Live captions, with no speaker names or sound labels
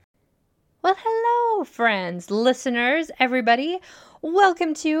Well, hello, friends, listeners, everybody.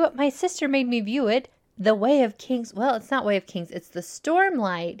 Welcome to My Sister Made Me View It, The Way of Kings. Well, it's not Way of Kings, it's the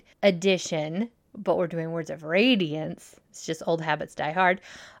Stormlight edition, but we're doing Words of Radiance. It's just Old Habits Die Hard.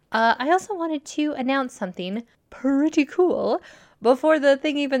 I also wanted to announce something pretty cool before the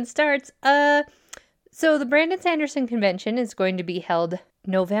thing even starts. So the Brandon Sanderson Convention is going to be held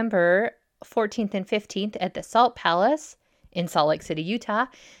November 14th and 15th at the Salt Palace in Salt Lake City, Utah.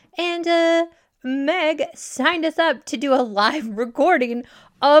 And Meg signed us up to do a live recording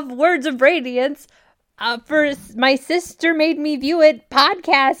of Words of Radiance for My Sister Made Me View It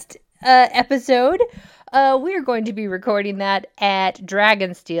podcast episode. We're going to be recording that at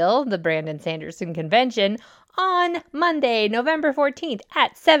Dragonsteel, the Brandon Sanderson Convention, on Monday, November 14th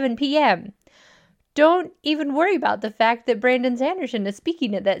at 7 p.m. Don't even worry about the fact that Brandon Sanderson is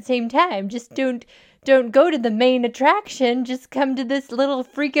speaking at that same time. Just don't go to the main attraction. Just come to this little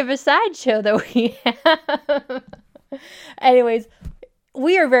freak of a sideshow that we have. Anyways,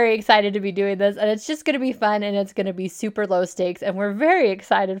 we are very excited to be doing this, and it's just going to be fun, and it's going to be super low stakes, and we're very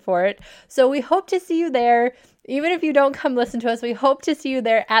excited for it. So we hope to see you there. Even if you don't come listen to us, we hope to see you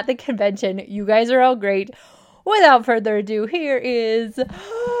there at the convention. You guys are all great. Without further ado, here is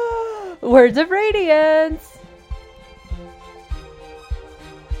Words of Radiance.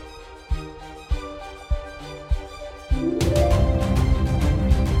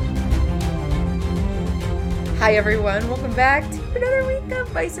 Hi everyone, welcome back to another week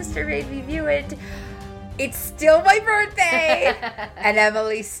of My Sister Made Me View It. It's still my birthday, and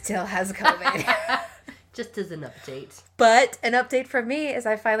Emily still has COVID. Just as an update. But an update from me is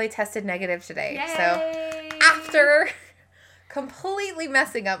I finally tested negative today. Yay! So after completely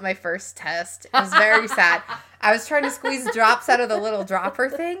messing up my first test, it was very sad. I was trying to squeeze drops out of the little dropper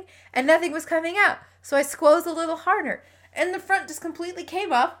thing, and nothing was coming out. So I squeezed a little harder, and the front just completely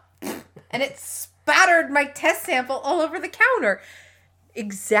came up, and it spattered my test sample all over the counter.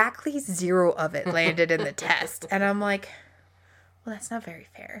 Exactly 0 of it landed in the test. And I'm like, well, that's not very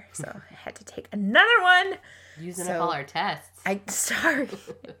fair. So I had to take another one. Using up all our tests. Sorry.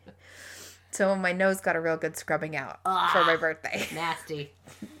 So my nose got a real good scrubbing out for my birthday. Nasty.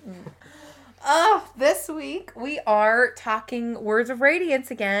 This week we are talking Words of Radiance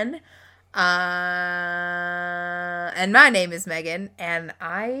again. And my name is Megan, and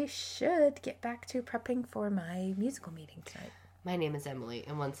I should get back to prepping for my musical meeting tonight. My name is Emily,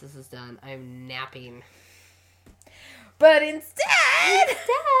 and once this is done, I'm napping. But instead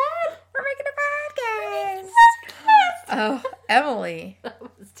we're making a podcast. Oh, Emily. That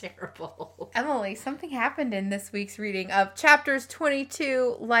was terrible. Emily, something happened in this week's reading of chapters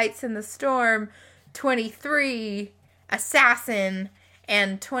 22, Lights in the Storm, 23, Assassin,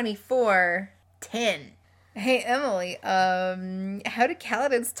 and 24, 10. Hey, Emily, how did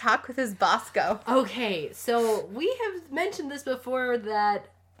Kaladin's talk with his boss go? Okay, so we have mentioned this before that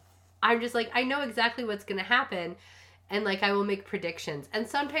I'm just like, I know exactly what's going to happen, and like I will make predictions. And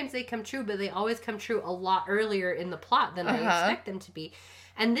sometimes they come true, but they always come true a lot earlier in the plot than I expect them to be.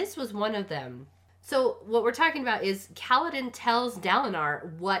 And this was one of them. So what we're talking about is Kaladin tells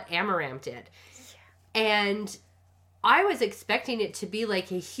Dalinar what Amaram did. Yeah. And I was expecting it to be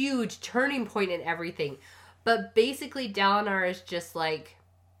like a huge turning point in everything. But basically Dalinar is just like,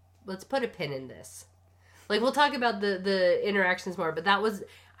 let's put a pin in this. Like, we'll talk about the interactions more, but that was,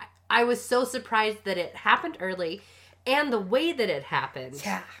 I was so surprised that it happened early and the way that it happened.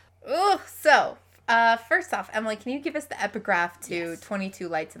 Yeah. Ooh, so, first off, Emily, can you give us the epigraph to 22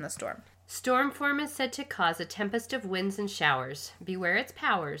 Lights in the Storm? Stormform is said to cause a tempest of winds and showers. Beware its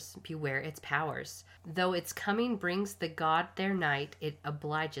powers, beware its powers. Though its coming brings the god their night, it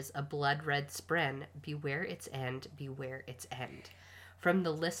obliges a blood-red spren. Beware its end, beware its end. From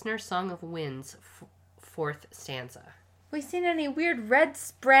the Listener Song of Winds, 4th stanza. We seen any weird red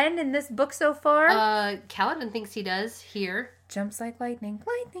spren in this book so far? Kaladin thinks he does here. Jumps like lightning,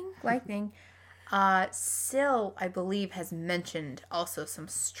 lightning, lightning. Syl, I believe, has mentioned also some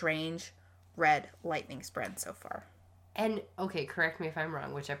strange red lightning spren so far. And, okay, correct me if I'm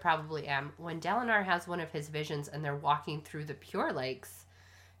wrong, which I probably am. When Dalinar has one of his visions and they're walking through the Pure Lakes,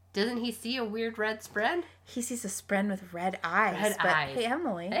 doesn't he see a weird red spren? He sees a spren with red eyes. Red eyes. Hey,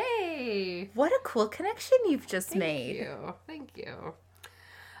 Emily. Hey! What a cool connection you've just made. Thank you.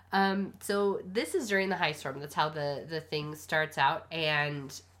 So this is during the high storm. That's how the thing starts out.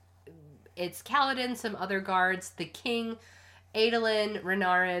 And it's Kaladin, some other guards, the king, Adolin,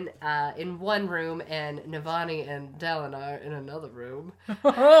 Renarin in one room, and Navani and Dalinar in another room.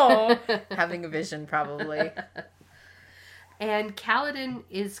 Oh, having a vision, probably. And Kaladin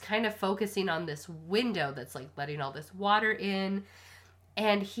is kind of focusing on this window that's like letting all this water in.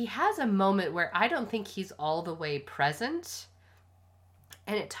 And he has a moment where I don't think he's all the way present.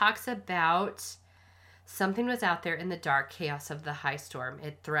 And it talks about something was out there in the dark chaos of the high storm.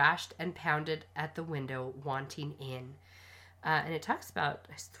 It thrashed and pounded at the window, wanting in. And it talks about,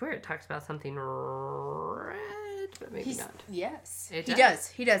 I swear it talks about something red, but maybe not. Yes. It He does? does.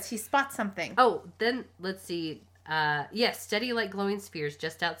 He does. He spots something. Oh, then let's see. Yes, steady like glowing spheres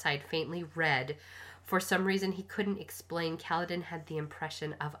just outside, faintly red. For some reason he couldn't explain, Kaladin had the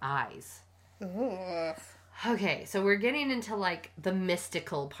impression of eyes. Ugh. Okay, so we're getting into like the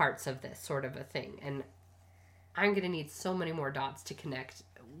mystical parts of this sort of a thing. And I'm going to need so many more dots to connect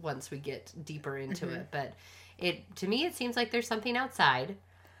once we get deeper into it. But to me, it seems like there's something outside.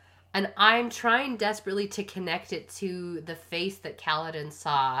 And I'm trying desperately to connect it to the face that Kaladin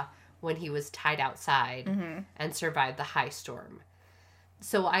saw when he was tied outside and survived the high storm.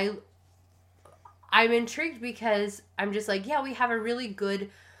 So I'm intrigued because I'm just like, yeah, we have a really good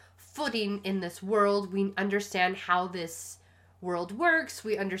footing in this world. We understand how this world works.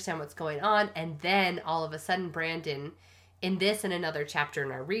 We understand what's going on. And then all of a sudden, Brandon, in this and another chapter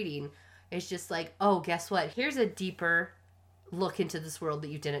in our reading, is just like, oh, guess what? Here's a deeper look into this world that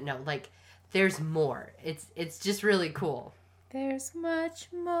you didn't know. Like, there's more. It's just really cool. There's much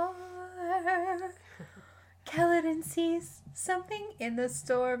more. Kaladin sees something in the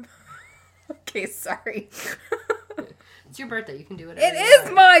storm. Okay, sorry. It's your birthday. You can do it. It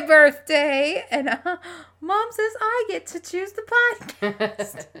is my birthday, and Mom says I get to choose the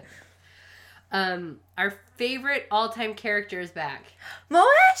podcast. Our favorite all-time character is back.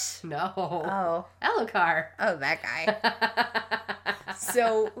 Moash? No. Oh. Elokar. Oh, that guy.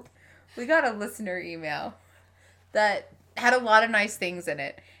 So, we got a listener email that had a lot of nice things in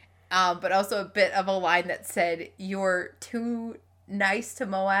it, but also a bit of a line that said, "You're too nice to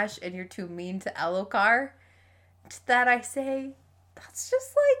Moash and you're too mean to Elokar." To that I say, that's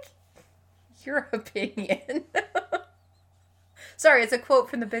just like your opinion. Sorry, it's a quote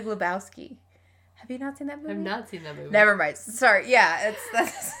from The Big Lebowski. Have you not seen that movie? I've not seen that movie. Never mind. Sorry. Yeah,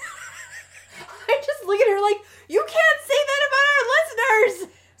 that's. I just look at her like, you can't say that about our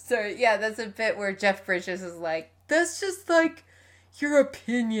listeners. Sorry. Yeah, that's a bit where Jeff Bridges is like, that's just like your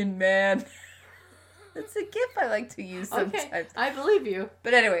opinion, man. It's a gif I like to use sometimes. Okay, I believe you.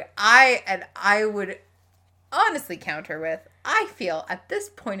 But anyway, I would honestly counter with, I feel at this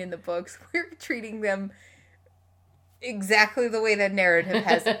point in the books, we're treating them exactly the way the narrative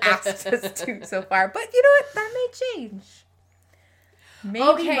has asked us to so far. But you know what? That may change. Maybe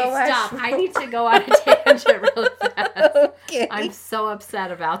Okay, Moash stop. will- I need to go on a tangent really fast. Okay. I'm so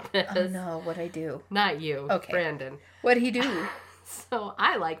upset about this. Oh no, what'd I do? Not you, Okay. Brandon. What'd he do? So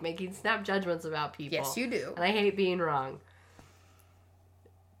I like making snap judgments about people. Yes, you do. And I hate being wrong.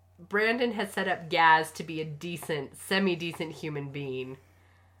 Brandon has set up Gaz to be a decent, semi-decent human being.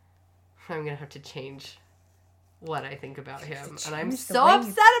 I'm going to have to change what I think about him. And I'm change the so way you- upset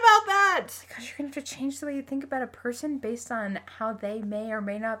about that. Gosh, you're gonna have to change the way you think about a person based on how they may or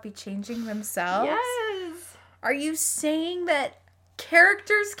may not be changing themselves. Yes. Are you saying that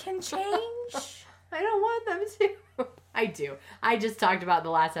characters can change? I don't want them to. I do. I just talked about in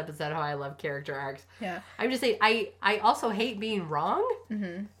the last episode how I love character arcs. Yeah. I'm just saying, I also hate being wrong.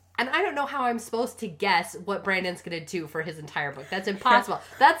 Mm-hmm. And I don't know how I'm supposed to guess what Brandon's going to do for his entire book. That's impossible.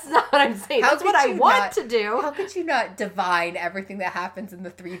 That's not what I'm saying. How That's what could I you want not- to do. How could you not divine everything that happens in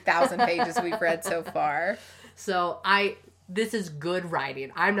the 3,000 pages we've read so far? So this is good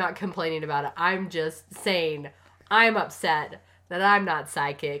writing. I'm not complaining about it. I'm just saying I'm upset that I'm not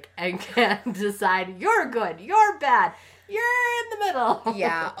psychic and can't decide you're good, you're bad, you're in the middle.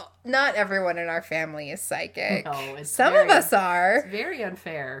 Yeah, not everyone in our family is psychic. No, it's Some very- of us are. It's very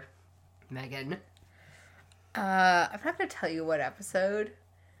unfair, Megan. I'm not going to tell you what episode,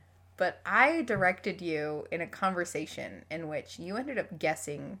 but I directed you in a conversation in which you ended up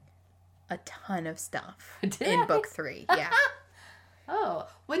guessing a ton of stuff Did in I? book 3. Yeah. Oh,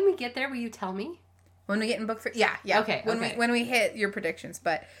 when we get there, will you tell me? When we get in book 3, yeah. Okay, okay. When we hit your predictions,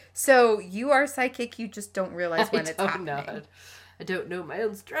 but so you are psychic, you just don't realize when it's happening. Know. I don't know my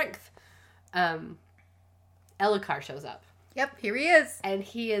own strength. Elokar shows up. Yep, here he is. And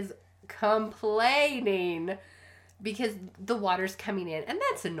he is complaining because the water's coming in. And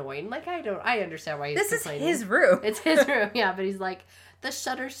that's annoying. Like, I understand why he's This is complaining. his room. It's his room, yeah. But he's like, the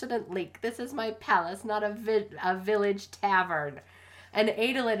shutter shouldn't leak. This is my palace, not a village tavern. And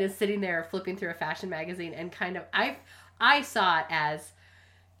Adolin is sitting there flipping through a fashion magazine and kind of, I saw it as,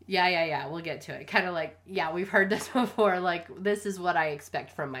 yeah, we'll get to it. Kind of like, yeah, we've heard this before. Like, this is what I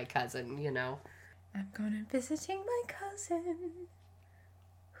expect from my cousin, you know? I'm going visiting my cousin.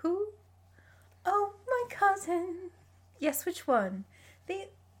 Who? Oh, my cousin. Yes, which one?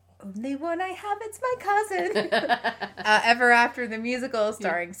 The only one I have, it's my cousin. Ever After the Musical,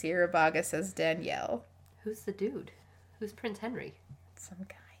 starring Sierra Boggess as Danielle. Who's the dude? Who's Prince Henry? Some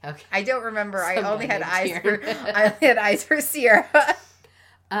guy. Okay. I don't remember. I Some only guy had named eyes for Sierra.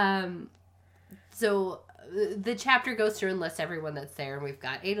 So the chapter goes through and lists everyone that's there, and we've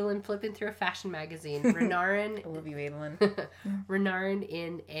got Adolin flipping through a fashion magazine. Renarin, I love you, Adolin. Renarin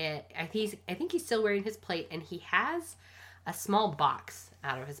in a, I think he's still wearing his plate, and he has a small box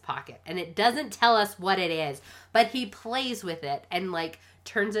out of his pocket, and it doesn't tell us what it is, but he plays with it and like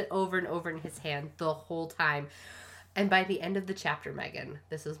turns it over and over in his hand the whole time. And by the end of the chapter, Megan,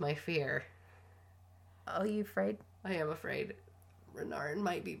 this is my fear. Oh, you afraid? I am afraid Renarin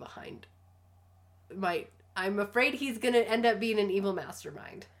might be behind. I'm afraid he's going to end up being an evil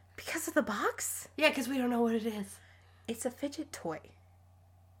mastermind. Because of the box? Yeah, because we don't know what it is. It's a fidget toy.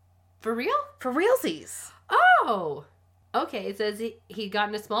 For real? For realsies. Oh! Okay, it says he got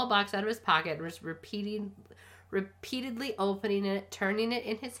in a small box out of his pocket and was repeatedly opening it, turning it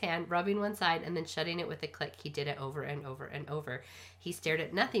in his hand, rubbing one side, and then shutting it with a click. He did it over and over and over. He stared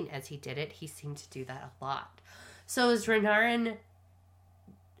at nothing as he did it. He seemed to do that a lot. So is Renarin...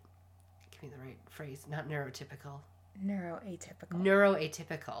 Give me the right phrase. Not neurotypical. Neuroatypical.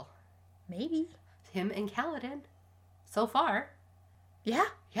 Neuroatypical. Maybe. Him and Kaladin. So far. Yeah.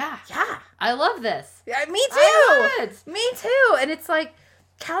 Yeah. Yeah. I love this. Yeah, me too. I love it. Me too. And it's like,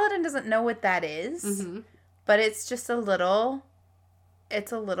 Kaladin doesn't know what that is, Mm-hmm. but it's just a little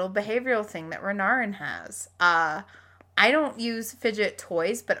behavioral thing that Renarin has. I don't use fidget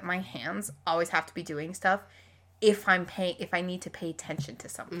toys, but my hands always have to be doing stuff if I need to pay attention to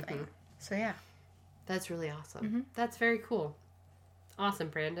something. Mm-hmm. So yeah. That's really awesome. Mm-hmm. That's very cool. Awesome,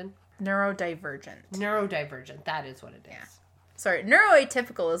 Brandon. Neurodivergent. Neurodivergent. That is what it is. Yeah. Sorry,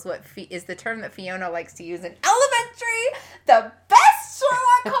 neuroatypical is what is the term that Fiona likes to use in Elementary, the best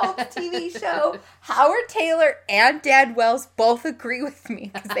Sherlock Holmes TV show. Howard Taylor and Dad Wells both agree with me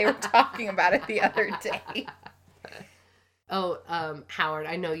because they were talking about it the other day. Oh, Howard,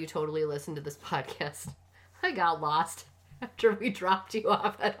 I know you totally listened to this podcast. I got lost after we dropped you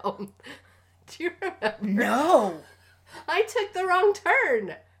off at home. Do you remember? No. I took the wrong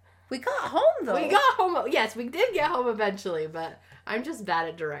turn. We got home, though. We got home. Yes, we did get home eventually, but I'm just bad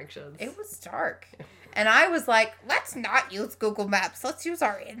at directions. It was dark. And I was like, let's not use Google Maps. Let's use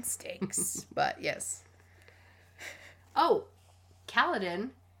our instincts. But yes. Oh, Kaladin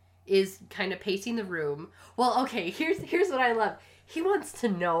is kind of pacing the room. Well, okay, here's what I love. He wants to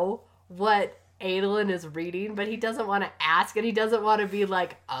know what Adolin is reading, but he doesn't want to ask, and he doesn't want to be,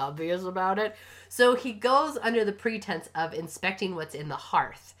 like, obvious about it. So he goes under the pretense of inspecting what's in the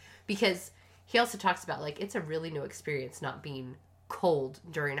hearth, because he also talks about, like, it's a really new experience not being cold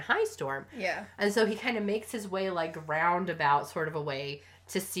during a high storm. Yeah. And so he kind of makes his way, like, roundabout sort of a way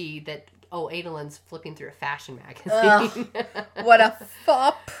to see that, oh, Adolin's flipping through a fashion magazine. What a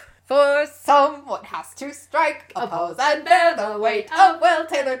fop. For someone has to strike a pose and bear the weight of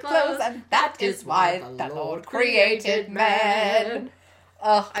well-tailored clothes, and that is why the Lord created man.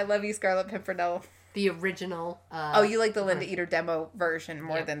 Oh, I love you, Scarlet Pimpernel. The original. Oh, you like the Linda Eater demo version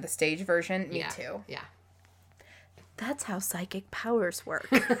more than the stage version? Me too. Yeah. That's how psychic powers work.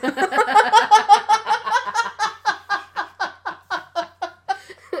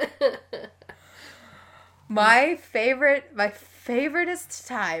 My favoriteest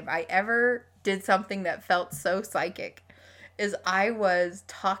time I ever did something that felt so psychic is I was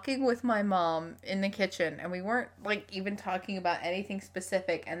talking with my mom in the kitchen, and we weren't like even talking about anything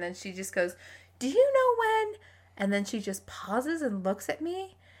specific, and then she just goes, "Do you know when?" And then she just pauses and looks at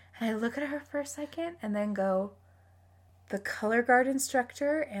me, and I look at her for a second and then go, "The color guard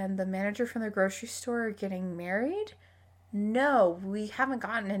instructor and the manager from the grocery store are getting married? No, we haven't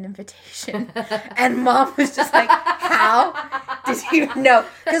gotten an invitation." And Mom was just like, how did you know?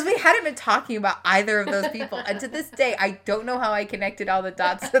 Because we hadn't been talking about either of those people. And to this day, I don't know how I connected all the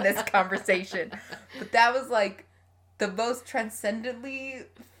dots to this conversation. But that was like the most transcendently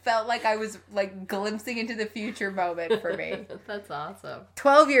felt like I was like glimpsing into the future moment for me. That's awesome.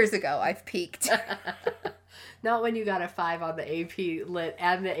 12 years ago, I've peaked. Not when you got a 5 on the AP Lit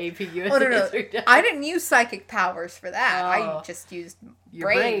and the AP US. Oh, no. I didn't use psychic powers for that. Oh. I just used Your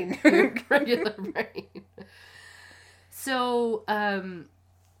brain. Your regular brain. So,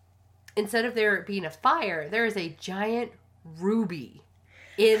 instead of there being a fire, there is a giant ruby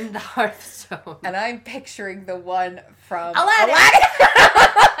in the Hearthstone. And I'm picturing the one from Aladdin.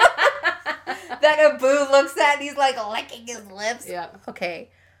 That Abu looks at and he's like licking his lips. Yeah. Okay.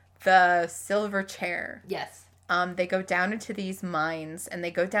 The silver chair. Yes. They go down into these mines, and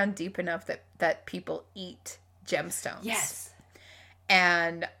they go down deep enough that people eat gemstones. Yes.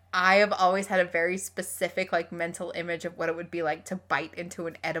 And I have always had a very specific, like, mental image of what it would be like to bite into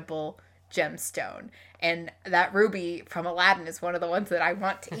an edible gemstone. And that ruby from Aladdin is one of the ones that I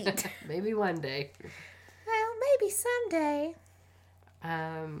want to eat. Maybe one day. Well, maybe someday.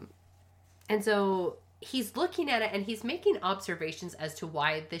 And so he's looking at it and he's making observations as to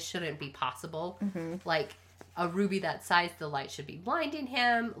why this shouldn't be possible. Mm-hmm. Like, a ruby that size, the light should be blinding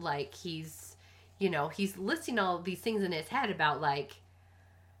him. Like, he's listing all these things in his head about, like,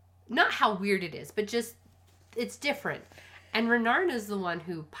 not how weird it is, but just, it's different. And Renarin is the one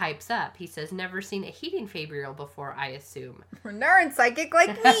who pipes up. He says, never seen a heating fabrial before, I assume. Renarin psychic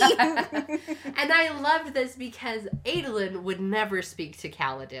like me. And I loved this because Adolin would never speak to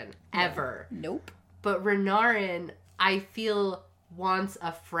Kaladin, ever. Nope. But Renarin, I feel, wants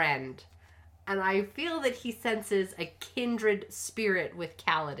a friend. And I feel that he senses a kindred spirit with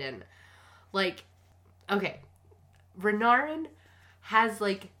Kaladin. Like, okay, Renarin has,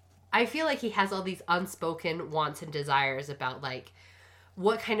 like, I feel like he has all these unspoken wants and desires about, like,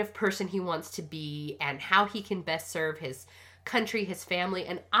 what kind of person he wants to be and how he can best serve his country, his family.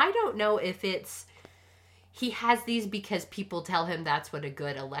 And I don't know if it's, he has these because people tell him that's what a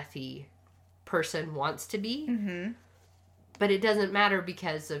good Alethi person wants to be. Mm-hmm. But it doesn't matter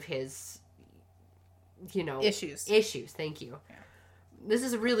because of his, issues. Thank you. Yeah. This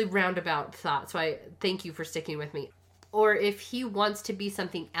is a really roundabout thought, so I thank you for sticking with me. Or if he wants to be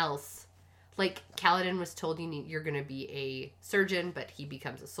something else, like Kaladin was told you're going to be a surgeon, but he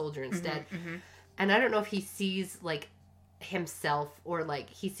becomes a soldier instead. Mm-hmm, mm-hmm. And I don't know if he sees, like, himself or, like,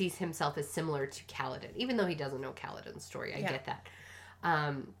 he sees himself as similar to Kaladin, even though he doesn't know Kaladin's story. I get that.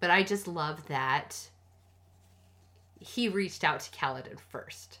 But I just love that he reached out to Kaladin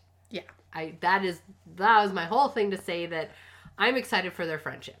first. Yeah. That was my whole thing to say that I'm excited for their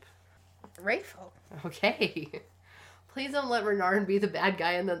friendship. Grateful. Okay. Please don't let Renarin be the bad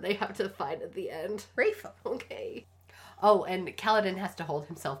guy and then they have to fight at the end. Grateful. Okay. Oh, and Kaladin has to hold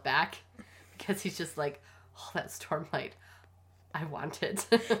himself back because he's just like, oh, that Stormlight. I want it.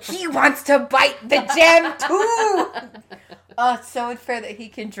 He wants to bite the gem too! Oh, it's so unfair that he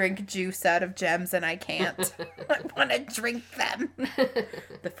can drink juice out of gems and I can't. I want to drink them.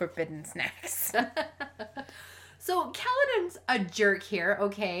 The forbidden snacks. So Kaladin's a jerk here,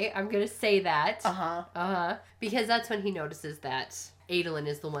 okay? I'm going to say that. Uh-huh. Uh-huh. Because that's when he notices that Adolin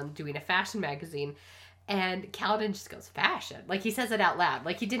is the one doing a fashion magazine. And Kaladin just goes, fashion? Like, he says it out loud.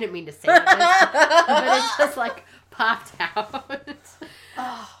 Like, he didn't mean to say it. But it's just, like, popped out.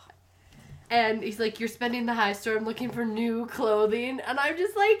 Oh. And he's like, you're spending the high storm looking for new clothing. And I'm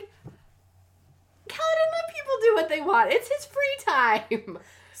just like, Kaladin, let people do what they want. It's his free time.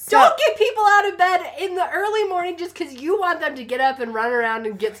 Don't get people out of bed in the early morning just because you want them to get up and run around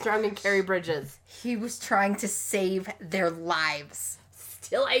and get strong and carry bridges. He was trying to save their lives.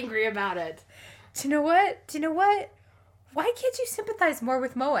 Still angry about it. Do you know what? Why can't you sympathize more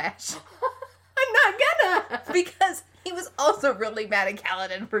with Moash? I'm not gonna. Because he was also really mad at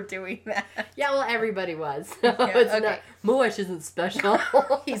Kaladin for doing that. Yeah, well, everybody was. Yeah, okay. Moash isn't special.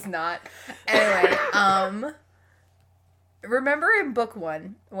 He's not. Anyway, remember in book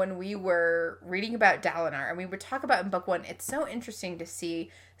 1 when we were reading about Dalinar and we would talk about in book 1, it's so interesting to see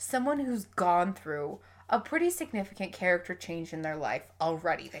someone who's gone through a pretty significant character change in their life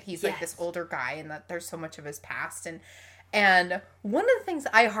already, that he's like this older guy and that there's so much of his past. And one of the things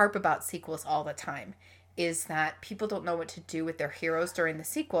I harp about sequels all the time is that people don't know what to do with their heroes during the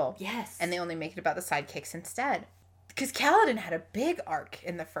sequel. Yes. And they only make it about the sidekicks instead. Because Kaladin had a big arc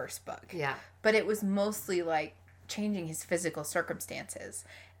in the first book. Yeah. But it was mostly like changing his physical circumstances.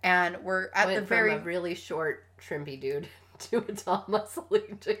 And we're at the very... from a really short, shrimpy dude to a tall,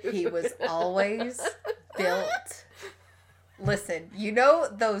 muscly dude. He was always built... Listen, you know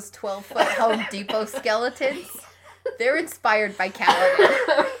those 12-foot Home Depot skeletons? They're inspired by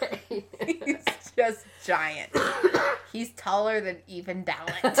Kaladin. Okay. He's just giant. He's taller than even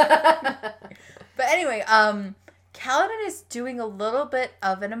Dalent. But anyway, Kaladin is doing a little bit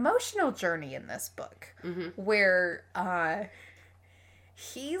of an emotional journey in this book, where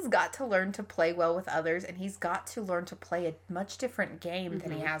he's got to learn to play well with others, and he's got to learn to play a much different game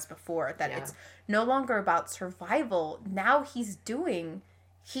than he has before. That it's no longer about survival. Now he's in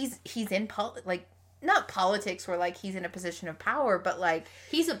not politics where like he's in a position of power, but like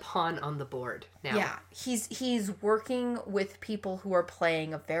he's a pawn on the board now. Yeah, he's working with people who are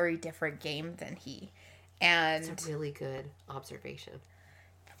playing a very different game than he. And it's a really good observation.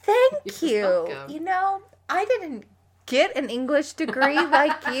 Thank you. Welcome. You know, I didn't get an English degree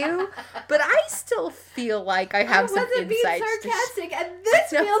like you, but I still feel like I have some wasn't being insights. sarcastic, and this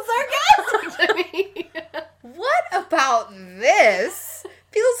feels sarcastic to me. What about this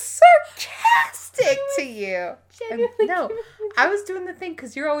feels sarcastic to you? Genuinely. No, I was doing the thing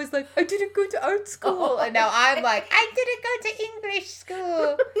because you're always like, I didn't go to art school. And now I'm like, I didn't go to English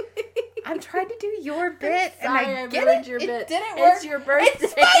school. I'm trying to do your bit, and I get it. Your it bit. didn't work. It's your birthday.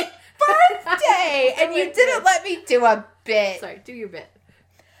 It's my birthday, and you didn't let me do a bit. Sorry, do your bit.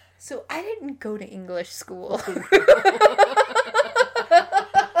 So I didn't go to English school.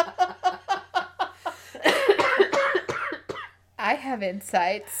 I have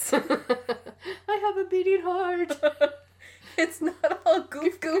insights. I have a beating heart. It's not all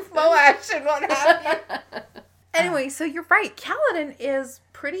goof mo action, what have you. Anyway, so you're right. Kaladin is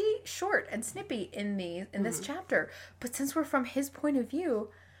pretty short and snippy in this chapter. But since we're from his point of view,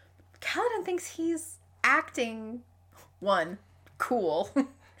 Kaladin thinks he's acting, 1, cool,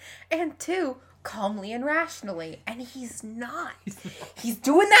 and 2, calmly and rationally. And he's not. He's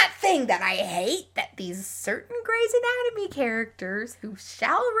doing that thing that I hate, that these certain Grey's Anatomy characters who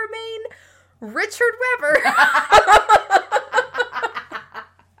shall remain Richard Weber.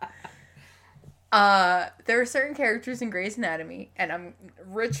 There are certain characters in Grey's Anatomy, and I'm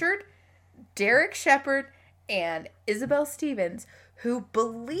Richard, Derek Shepherd, and Isabel Stevens, who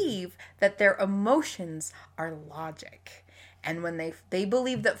believe that their emotions are logic. And when they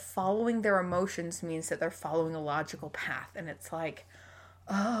believe that following their emotions means that they're following a logical path. And it's like,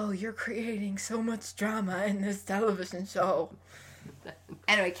 oh, you're creating so much drama in this television show.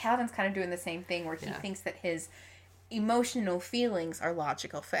 Anyway, Calvin's kind of doing the same thing where he thinks that his emotional feelings are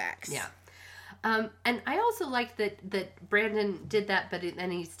logical facts. Yeah. And I also like that Brandon did that,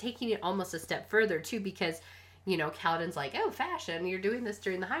 and he's taking it almost a step further, too, because, Kaladin's like, oh, fashion, you're doing this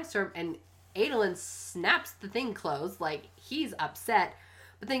during the high storm, and Adolin snaps the thing closed, like, he's upset,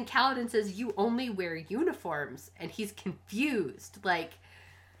 but then Kaladin says, you only wear uniforms, and he's confused, like,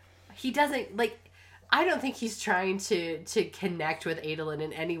 he doesn't, like, I don't think he's trying to connect with Adolin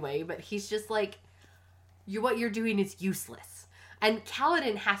in any way, but he's just like, what you're doing is useless. And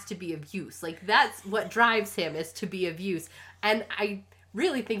Kaladin has to be of use. Like, that's what drives him, is to be of use. And I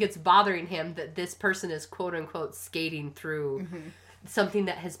really think it's bothering him that this person is, quote unquote, skating through something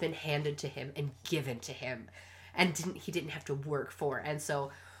that has been handed to him and given to him. And he didn't have to work for. And so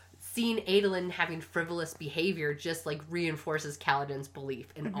seeing Adolin having frivolous behavior just, like, reinforces Kaladin's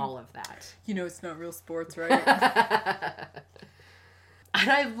belief in all of that. It's not real sports, right? And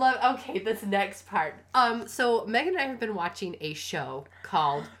I love, this next part. So Megan and I have been watching a show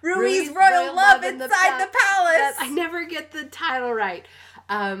called Rui's Royal Love Inside the Palace. I never get the title right.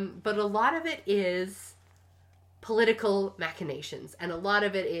 But a lot of it is political machinations. And a lot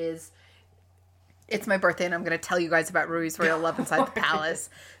of it is... It's my birthday and I'm going to tell you guys about Rui's Royal Love Inside the Palace.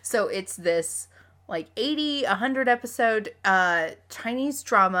 So it's this, 80, 100 episode Chinese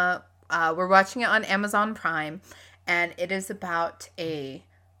drama. We're watching it on Amazon Prime. And it is about the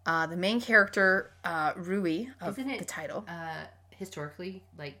main character, Rui, of the title. Historically,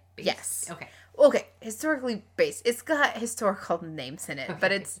 based? Yes. Okay, historically based. It's got historical names in it,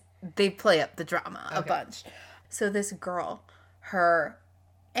 but they play up the drama a bunch. So this girl, her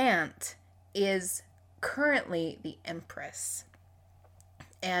aunt, is currently the Empress.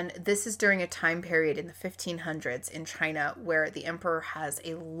 And this is during a time period in the 1500s in China where the emperor has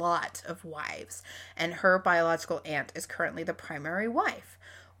a lot of wives. And her biological aunt is currently the primary wife.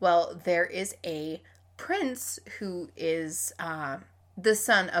 Well, there is a prince who is the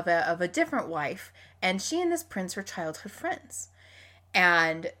son of a different wife. And she and this prince are childhood friends.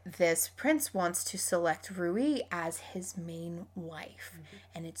 And this prince wants to select Rui as his main wife.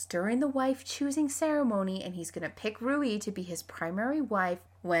 And it's during the wife choosing ceremony, and he's going to pick Rui to be his primary wife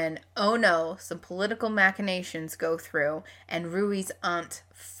when, oh no, some political machinations go through, and Rui's aunt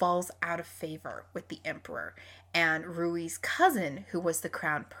falls out of favor with the emperor. And Rui's cousin, who was the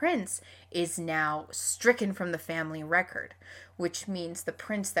crown prince, is now stricken from the family record, which means the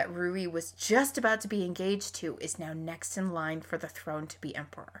prince that Rui was just about to be engaged to is now next in line for the throne to be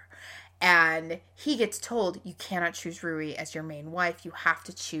emperor. And he gets told, you cannot choose Rui as your main wife. You have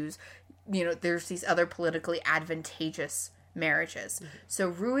to choose, there's these other politically advantageous marriages. So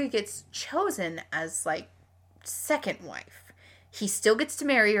Rui gets chosen as, second wife. He still gets to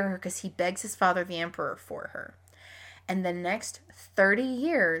marry her because he begs his father, the emperor, for her. And the next 30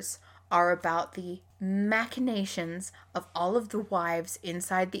 years are about the machinations of all of the wives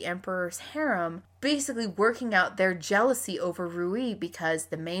inside the emperor's harem, basically working out their jealousy over Rui because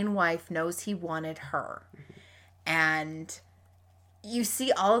the main wife knows he wanted her. And you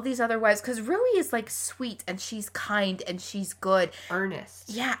see all of these other wives, because Rui is like sweet and she's kind and she's good. Earnest.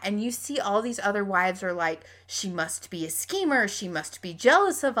 Yeah, and you see all these other wives are like, she must be a schemer, she must be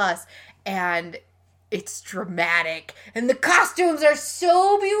jealous of us, and it's dramatic, and the costumes are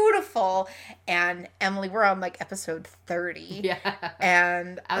so beautiful. And Emily, we're on like episode 30. Yeah.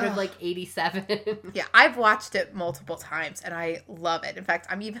 And out of like 87. Yeah, I've watched it multiple times and I love it. In fact,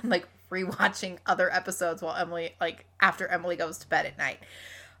 I'm even like rewatching other episodes while Emily, like after Emily goes to bed at night.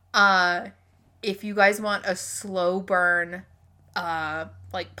 If you guys want a slow burn,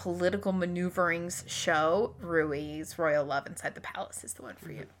 like political maneuverings show, Rui's Royal Love Inside the Palace is the one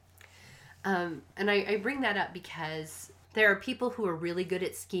for you. And I bring that up because there are people who are really good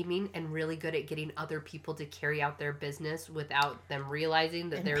at scheming and really good at getting other people to carry out their business without them realizing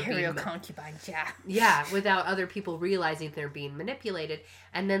that they're Imperial being... concubines, yeah. Yeah, without other people realizing they're being manipulated.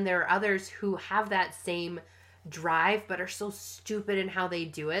 And then there are others who have that same drive but are so stupid in how they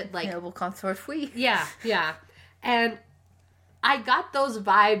do it. Like, Noble consort fui. Yeah. And I got those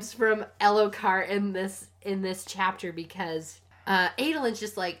vibes from Elhokar in this chapter because Adolin's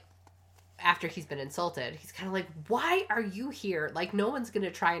just like, after he's been insulted, he's kind of like, why are you here? Like, no one's going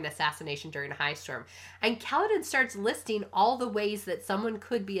to try an assassination during a high storm. And Kaladin starts listing all the ways that someone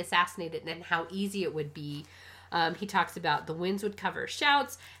could be assassinated and how easy it would be. He talks about the winds would cover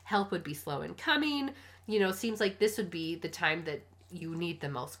shouts, help would be slow in coming. You know, seems like this would be the time that you need the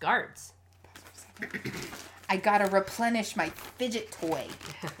most guards. I gotta replenish my fidget toy,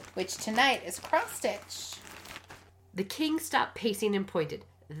 which tonight is cross stitch. The king stopped pacing and pointed.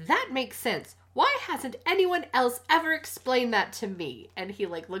 That makes sense. Why hasn't anyone else ever explained that to me? And he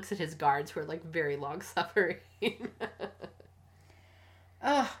like looks at his guards who are like very long suffering.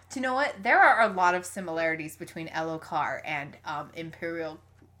 Oh, do you know what? There are a lot of similarities between Elhokar and Imperial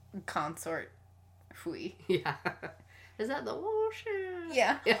consort Fui. Yeah. Is that the Washa?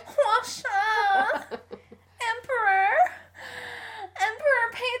 Yeah. Washa! Emperor!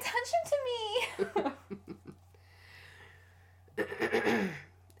 Emperor, pay attention to me!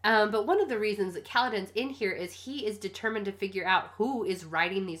 But one of the reasons that Kaladin's in here is he is determined to figure out who is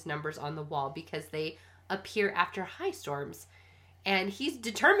writing these numbers on the wall because they appear after high storms. And he's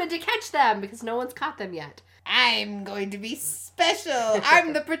determined to catch them because no one's caught them yet. I'm going to be special.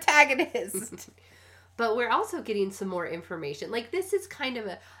 I'm the protagonist. But we're also getting some more information. Like, this is kind of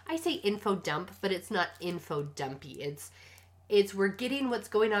I say info dump, but it's not info dumpy. It's we're getting what's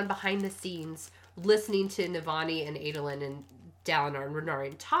going on behind the scenes, listening to Navani and Adolin and Dalinar and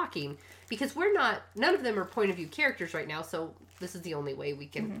Renarin talking, because none of them are point of view characters right now, so this is the only way we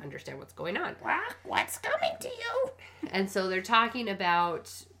can understand what's going on. What's coming to you? And so they're talking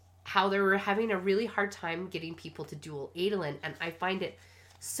about how they were having a really hard time getting people to duel Adolin, and I find it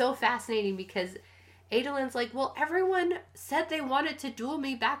so fascinating because Adolin's like, well, everyone said they wanted to duel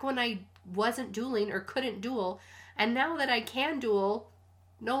me back when I wasn't dueling or couldn't duel, and now that I can duel,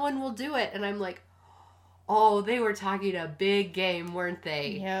 no one will do it. And I'm like, oh, they were talking a big game, weren't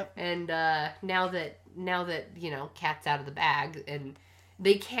they? Yep. And now that you know, cat's out of the bag, and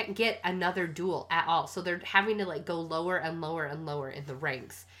they can't get another duel at all, so they're having to like go lower and lower and lower in the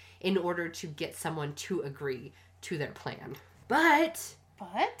ranks in order to get someone to agree to their plan. But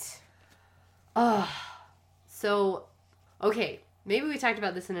so okay, maybe we talked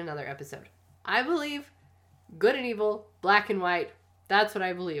about this in another episode. I believe good and evil, black and white. That's what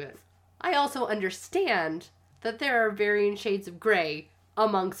I believe in. I also understand that there are varying shades of gray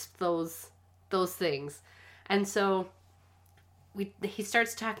amongst those things. And so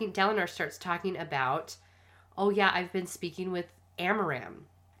Dalinar starts talking about, oh yeah, I've been speaking with Amaram.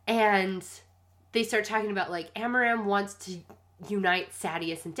 And they start talking about like Amaram wants to unite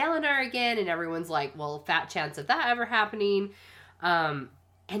Sadeas and Dalinar again, and everyone's like, well, fat chance of that ever happening. And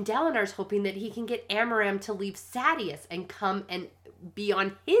Dalinar's hoping that he can get Amaram to leave Sadeas and come and be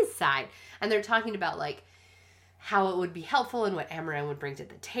on his side. And they're talking about like how it would be helpful and what Amaram would bring to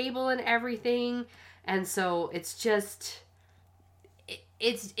the table and everything. And so it's just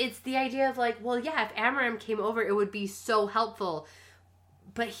it's the idea of like, well, yeah, if Amaram came over, it would be so helpful.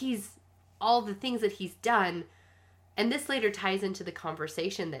 But all the things that he's done, and this later ties into the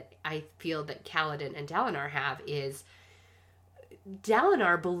conversation that I feel that Kaladin and Dalinar have, is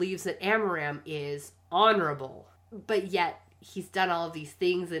Dalinar believes that Amaram is honorable, but yet he's done all of these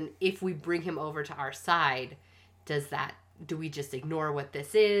things, and if we bring him over to our side, do we just ignore what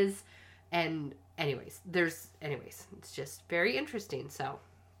this is? And anyways, it's just very interesting, so.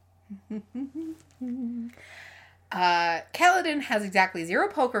 Kaladin has exactly 0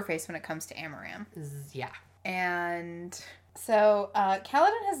 poker face when it comes to Amaram. Yeah. And so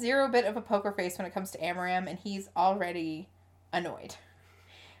Kaladin has 0 bit of a poker face when it comes to Amaram, and he's already annoyed.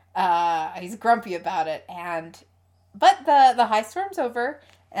 He's grumpy about it, but the high storm's over,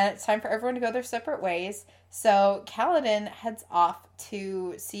 and it's time for everyone to go their separate ways. So Kaladin heads off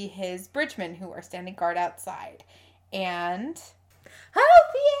to see his bridgemen who are standing guard outside. And,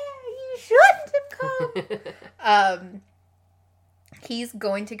 you shouldn't have come. He's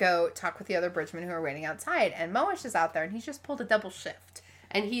going to go talk with the other bridgemen who are waiting outside. And Moash is out there, and he's just pulled a double shift.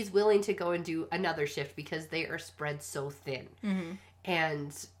 And he's willing to go and do another shift because they are spread so thin. Mm-hmm.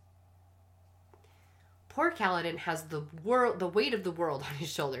 And poor Kaladin has the weight of the world on his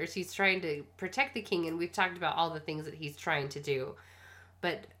shoulders. He's trying to protect the king, and we've talked about all the things that he's trying to do.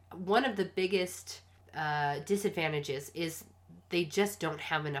 But one of the biggest disadvantages is they just don't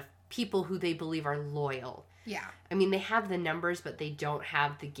have enough people who they believe are loyal. Yeah. I mean, they have the numbers, but they don't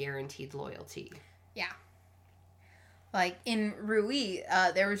have the guaranteed loyalty. Yeah. Like, in Rui,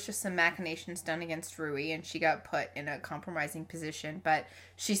 there was just some machinations done against Rui, and she got put in a compromising position, but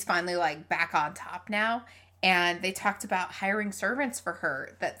she's finally, like, back on top now, and they talked about hiring servants for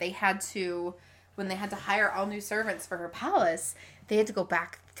her, that they had to, when they had to hire all new servants for her palace, they had to go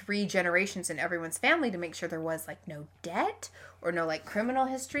back 3 generations in everyone's family to make sure there was, like, no debt or no, like, criminal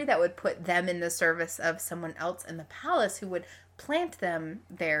history that would put them in the service of someone else in the palace who would plant them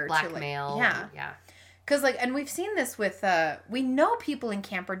there. Blackmail. To, like, yeah. Because, like, and we've seen this with, we know people in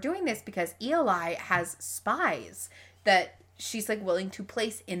camp are doing this because Eli has spies that she's, like, willing to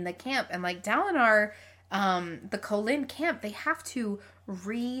place in the camp. And, like, Dalinar, the Kholin camp, they have to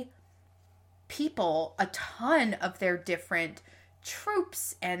re-people a ton of their different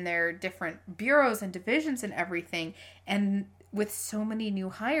troops and their different bureaus and divisions and everything. And with so many new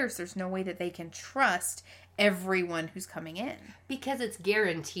hires, there's no way that they can trust everyone who's coming in, because it's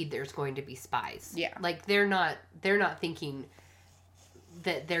guaranteed there's going to be spies. Yeah, like they're not thinking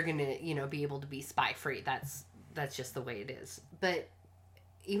that they're gonna be able to be spy free. That's just the way it is. But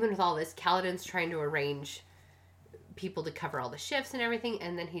even with all this, Kaladin's trying to arrange people to cover all the shifts and everything,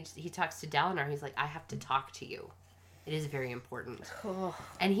 and then he talks to Dalinar. He's like, I have to talk to you. It is very important. Oh.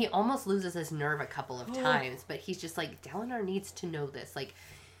 And he almost loses his nerve a couple of times, but he's just like, Dalinar needs to know this. Like,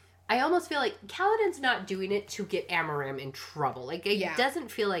 I almost feel like Kaladin's not doing it to get Amaram in trouble. Like, it doesn't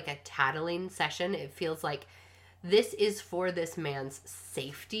feel like a tattling session. It feels like this is for this man's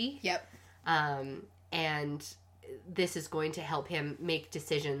safety. Yep. And this is going to help him make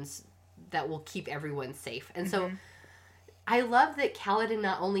decisions that will keep everyone safe. And so I love that Kaladin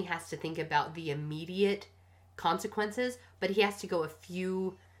not only has to think about the immediate consequences, but he has to go a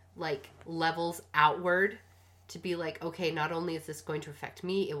few, like, levels outward to be like, okay, not only is this going to affect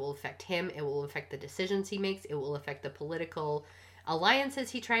me, it will affect him, it will affect the decisions he makes, it will affect the political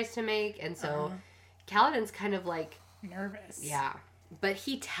alliances he tries to make. And so Kaladin's kind of like nervous. Yeah. But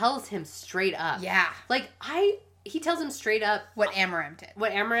he tells him straight up. Yeah. Like, he tells him straight up what Amaram did.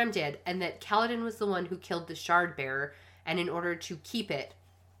 What Amaram did, and that Kaladin was the one who killed the shard bearer, and in order to keep it,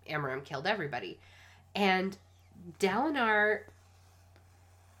 Amaram killed everybody. And Dalinar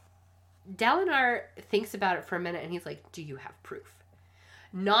thinks about it for a minute, and he's like, do you have proof?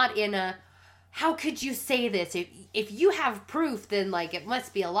 Not in a, how could you say this? If you have proof, then, like, it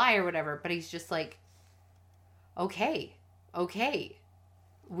must be a lie or whatever. But he's just like, okay,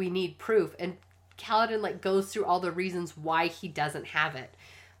 we need proof. And Kaladin, like, goes through all the reasons why he doesn't have it.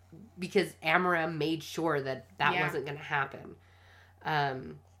 Because Amaram made sure that wasn't going to happen.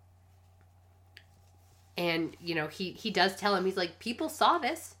 And, he does tell him, he's like, people saw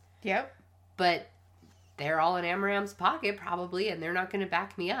this. Yep. But they're all in Amaram's pocket, probably, and they're not going to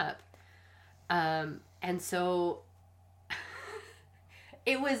back me up. And so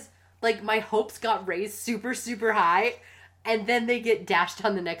it was like my hopes got raised super, super high, and then they get dashed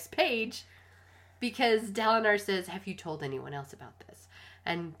on the next page because Dalinar says, have you told anyone else about this?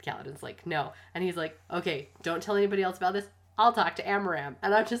 And Kaladin's like, no. And he's like, okay, don't tell anybody else about this. I'll talk to Amaram.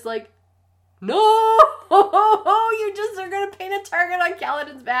 And I'm just like, no! You just are going to paint a target on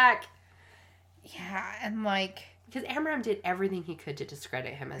Kaladin's back. Yeah, and like... Because Amaram did everything he could to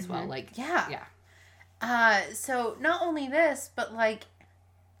discredit him as well. Like, yeah. So, not only this, but like...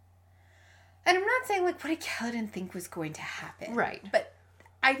 And I'm not saying, like, what did Kaladin think was going to happen? Right. But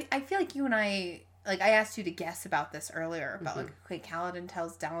I feel like you and I... Like, I asked you to guess about this earlier. About, like, okay, Kaladin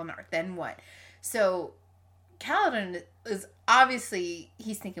tells Dalinar, then what? So... Kaladin is obviously,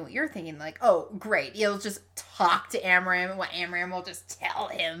 he's thinking what you're thinking, like, oh, great, he'll just talk to Amaram and what Amaram will just tell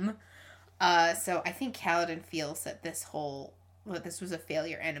him. So I think Kaladin feels that this was a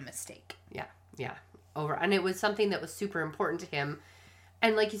failure and a mistake. Yeah. Over. And it was something that was super important to him.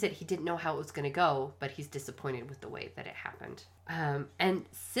 And like you said, he didn't know how it was going to go, but he's disappointed with the way that it happened. And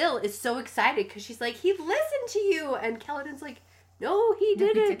Syl is so excited because she's like, he listened to you. And Kaladin's like, No, he No,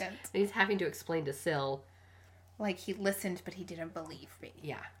 he didn't. didn't. And he's having to explain to Syl. Like, he listened, but he didn't believe me.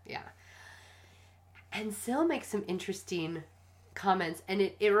 Yeah, yeah. And Syl makes some interesting comments.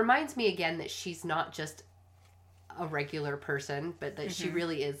 And it reminds me again that she's not just a regular person, but that she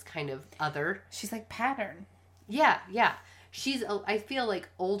really is kind of other. She's like Pattern. Yeah, yeah. She's, I feel like,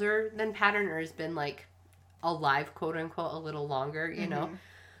 older than Pattern, or has been, like, alive, quote unquote, a little longer, you know?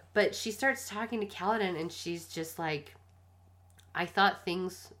 But she starts talking to Kaladin, and she's just like, I thought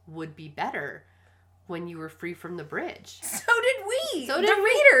things would be better when you were free from the bridge. So did we. So the did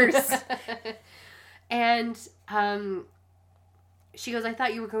readers. And she goes, I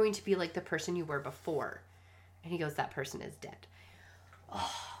thought you were going to be like the person you were before. And he goes, that person is dead.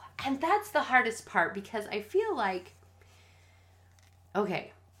 Oh, and that's the hardest part, because I feel like,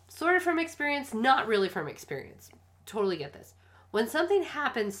 okay, sort of from experience, not really from experience. Totally get this. When something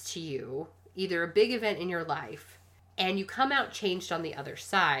happens to you, either a big event in your life, and you come out changed on the other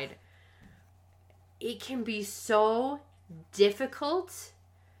side, it can be so difficult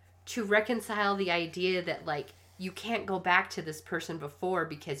to reconcile the idea that, like, you can't go back to this person before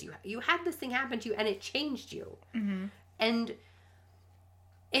because you had this thing happen to you and it changed you. And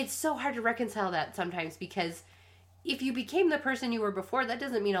it's so hard to reconcile that sometimes, because if you became the person you were before, that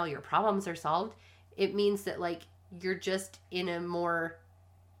doesn't mean all your problems are solved. It means that, like, you're just in a more,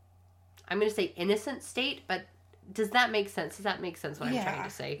 I'm going to say innocent state, but does that make sense? Does that make sense what I'm trying to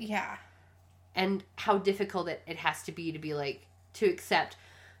say? Yeah. And how difficult it has to be like, to accept,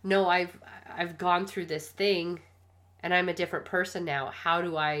 no, I've gone through this thing and I'm a different person now. How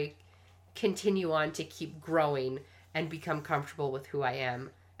do I continue on to keep growing and become comfortable with who I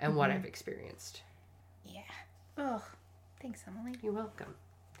am and what I've experienced? Yeah. Oh, thanks, Emily. You're welcome.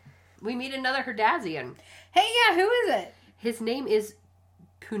 We meet another Herdazian. Hey, yeah, who is it? His name is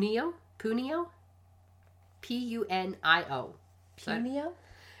Punio. Punio? Punio. Punio?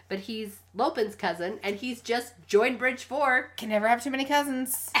 But he's Lopin's cousin, and he's just joined Bridge 4. Can never have too many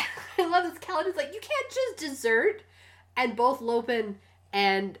cousins. I love this. Kaladin's like, you can't just desert. And both Lopin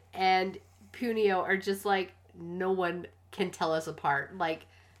and Punio are just like, no one can tell us apart. Like,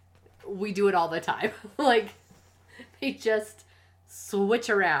 we do it all the time. Like, they just switch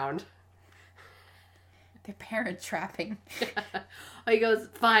around. They're parent trapping. He goes,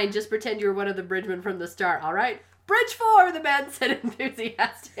 fine, just pretend you're one of the bridgemen from the start, all right? Bridge 4, the man said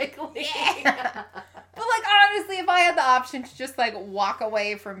enthusiastically. Yeah. But, like, honestly, if I had the option to just, like, walk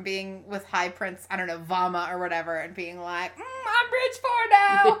away from being with High Prince, I don't know, Vama or whatever, and being like, I'm Bridge 4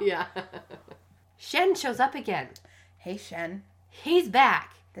 now. Yeah. Shen shows up again. Hey, Shen. He's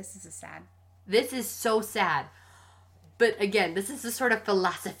back. This is sad. This is so sad. But again, this is the sort of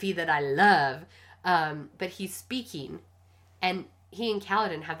philosophy that I love. But he's speaking, and he and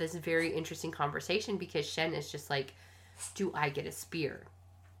Kaladin have this very interesting conversation, because Shen is just like, do I get a spear?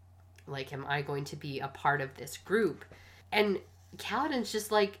 Like, am I going to be a part of this group? And Kaladin's just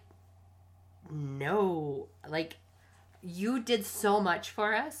like, no. Like, you did so much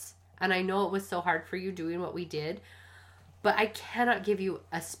for us, and I know it was so hard for you doing what we did, but I cannot give you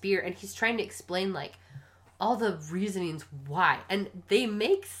a spear. And he's trying to explain, like, all the reasonings why. And they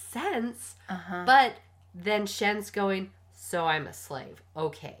make sense, but then Shen's going, so I'm a slave.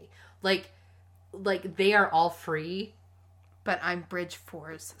 Okay. Like they are all free. But I'm Bridge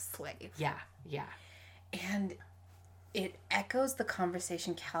 4's slave. Yeah, yeah. And it echoes the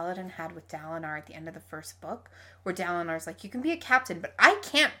conversation Kaladin had with Dalinar at the end of the first book, where Dalinar's like, you can be a captain, but I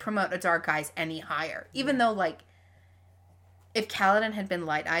can't promote a Dark Eyes any higher. Even though, like, if Kaladin had been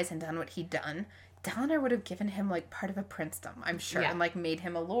Light Eyes and done what he'd done, Dalinar would have given him, like, part of a princedom, I'm sure, and, like, made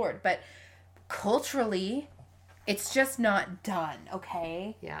him a lord. But culturally, it's just not done,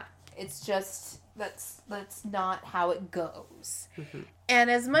 okay? Yeah. It's just, that's not how it goes. And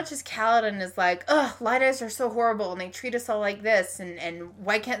as much as Kaladin is like, ugh, Light Eyes are so horrible and they treat us all like this, and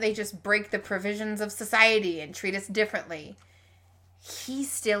why can't they just break the provisions of society and treat us differently?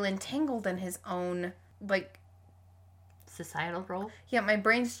 He's still entangled in his own, like... Societal role? Yeah, my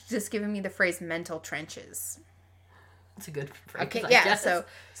brain's just giving me the phrase mental trenches. It's a good phrase. Okay, yeah, so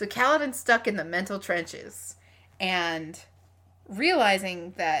Kaladin's stuck in the mental trenches and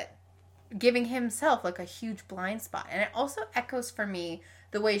realizing that, giving himself like a huge blind spot. And it also echoes for me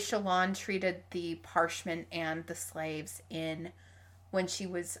the way Shallan treated the Parshmen and the slaves when she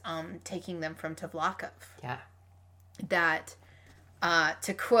was taking them from Tavlakov. Yeah. That,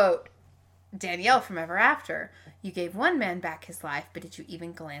 to quote Danielle from Ever After, you gave one man back his life, but did you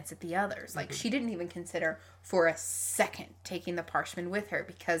even glance at the others? Like, she didn't even consider for a second taking the Parshmen with her,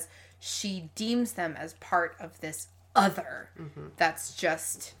 because she deems them as part of this other that's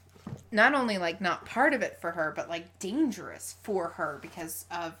just not only like not part of it for her, but like dangerous for her because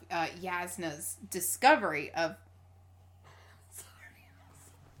of Yasna's discovery of.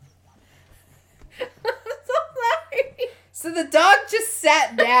 So the dog just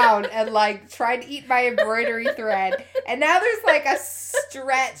sat down and like tried to eat my embroidery thread, and now there's like a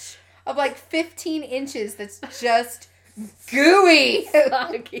stretch of like 15 inches that's just gooey.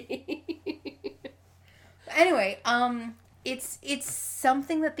 Anyway, it's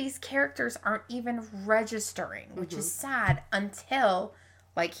something that these characters aren't even registering, which is sad until,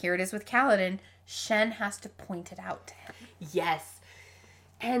 like here it is with Kaladin, Shen has to point it out to him. Yes.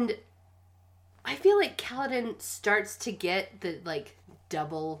 And I feel like Kaladin starts to get the, like,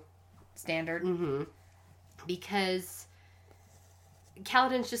 double Standard. Mm-hmm. Because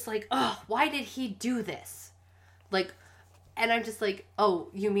Kaladin's just like, oh, why did he do this? Like, and I'm just like, oh,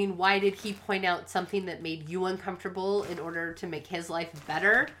 you mean why did he point out something that made you uncomfortable in order to make his life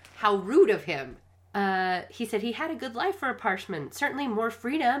better? How rude of him. He said he had a good life for a Parshman. Certainly more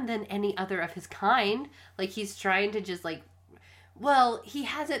freedom than any other of his kind. Like, he's trying to just, like, well, he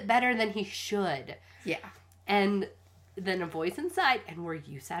has it better than he should. Yeah. And then a voice inside, and were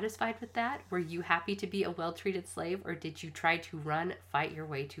you satisfied with that? Were you happy to be a well-treated slave, or did you try to fight your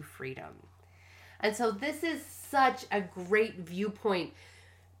way to freedom? And so this is such a great viewpoint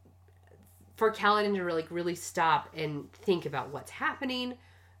for Kaladin to really stop and think about what's happening,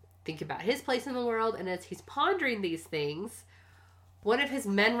 think about his place in the world, and as he's pondering these things, one of his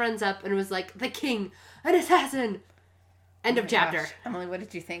men runs up and was like, the king, an assassin! End of chapter. Gosh. Emily, what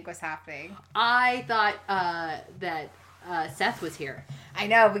did you think was happening? I thought that Seth was here. I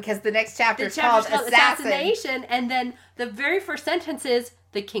know, because the next chapter is called Assassination, and then the very first sentence is,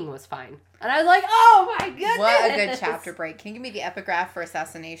 the king was fine. And I was like, oh my goodness! What a good chapter break. Can you give me the epigraph for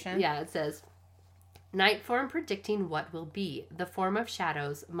Assassination? Yeah, it says, night form predicting what will be, the form of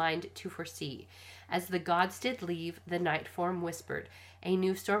shadows, mind to foresee. As the gods did leave, the night form whispered, a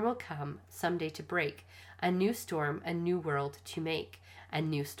new storm will come, someday to break. A new storm, a new world to make. A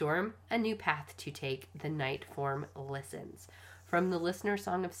new storm, a new path to take. The night form listens. From the Listener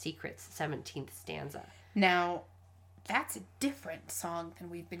Song of Secrets, 17th stanza. Now, that's a different song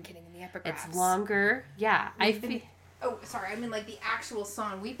than we've been getting in the epigraphs. It's longer. Yeah. Oh, sorry. I mean, like the actual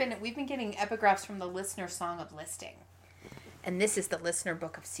song. We've been getting epigraphs from the Listener Song of Listing. And this is the Listener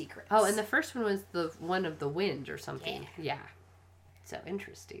Book of Secrets. Oh, and the first one was the one of the wind or something. Yeah. So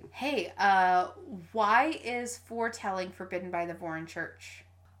interesting. Hey, why is foretelling forbidden by the Vorin Church?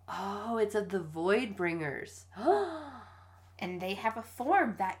 Oh, it's of the Void Bringers. And they have a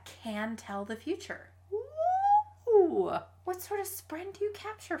form that can tell the future. Ooh. What sort of spren do you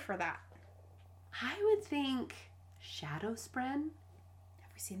capture for that? I would think Shadow Spren.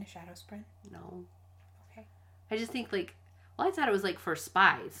 Have we seen a shadow spren? No. Okay. I just think I thought it was like for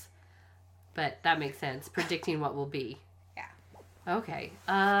spies. But that makes sense. Predicting what will be. Okay.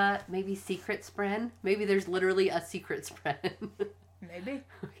 Maybe secret spren? Maybe there's literally a secret spren. Maybe.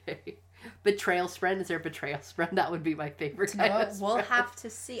 Okay. Betrayal spren? Is there a betrayal spren? That would be my favorite kind of spren. We'll have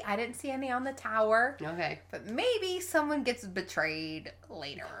to see. I didn't see any on the tower. Okay. But maybe someone gets betrayed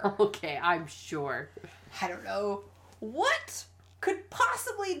later. Okay, I'm sure. I don't know. What could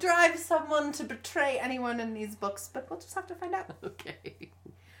possibly drive someone to betray anyone in these books? But we'll just have to find out. Okay.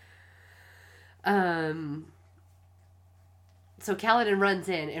 So Kaladin runs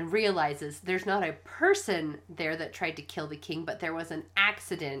in and realizes there's not a person there that tried to kill the king, but there was an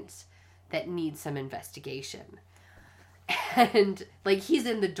accident that needs some investigation. And, he's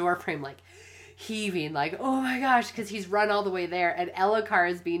in the doorframe, heaving, oh my gosh, because he's run all the way there. And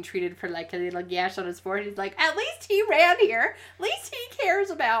Elhokar is being treated for, a little gash on his forehead. He's like, at least he ran here. At least he cares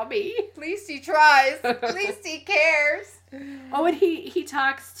about me. At least he tries. At least he cares. Oh, and he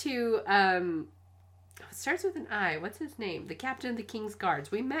talks to, it starts with an I. What's his name? The captain of the King's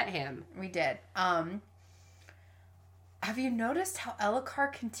Guards. We met him. We did. Have you noticed how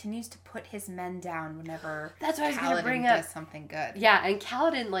Elhokar continues to put his men down whenever That's what I was going to bring Kaladin up. does something good? Yeah, and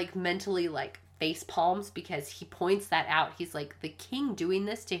Kaladin mentally face palms because he points that out. He's like, the king doing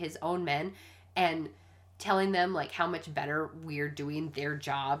this to his own men and telling them how much better we're doing their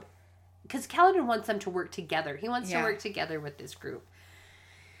job. Because Kaladin wants them to work together. He wants to work together with this group.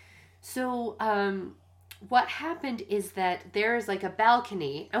 So, what happened is that there is a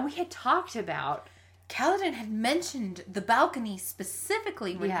balcony, and we had talked about. Kaladin had mentioned the balcony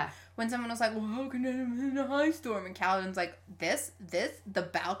specifically when someone was like, well, how can I am in a high storm? And Kaladin's like, this, the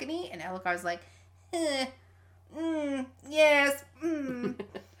balcony? And Elhokar's like, yes,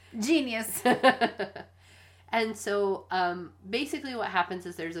 genius. And so, basically what happens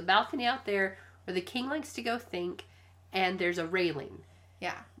is there's a balcony out there where the king likes to go think, and there's a railing.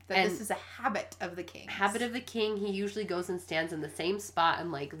 Yeah. That this is a habit of the king. Habit of the king. He usually goes and stands in the same spot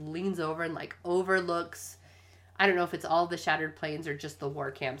and like leans over and like overlooks. I don't know if it's all the shattered plains or just the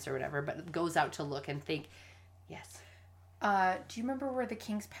war camps or whatever, but goes out to look and think. Yes. Do you remember where the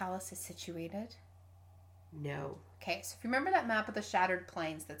king's palace is situated? No. Okay, so if you remember that map of the Shattered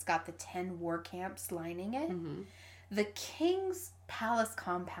Plains that's got the 10 war camps lining it, the king's palace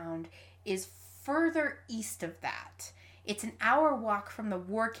compound is further east of that. It's an hour walk from the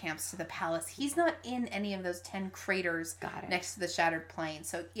war camps to the palace. He's not in any of those 10 craters next to the Shattered Plains.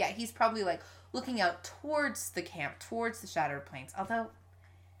 So, yeah, he's probably, like, looking out towards the camp, towards the Shattered Plains. Although,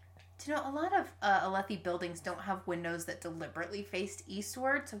 do you know, a lot of Alethi buildings don't have windows that deliberately faced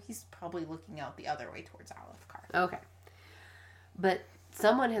eastward, so he's probably looking out the other way towards Alethkar. Okay. But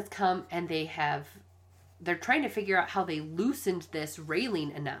someone has come and they're trying to figure out how they loosened this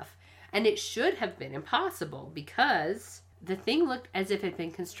railing enough. And it should have been impossible because the thing looked as if it had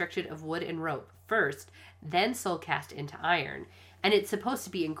been constructed of wood and rope first, then soul cast into iron. And it's supposed to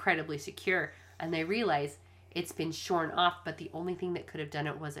be incredibly secure. And they realize it's been shorn off, but the only thing that could have done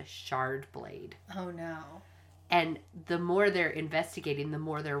it was a shard blade. Oh, no. And the more they're investigating, the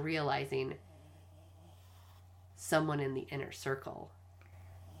more they're realizing someone in the inner circle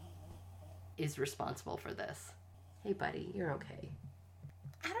is responsible for this. Hey, buddy, you're okay.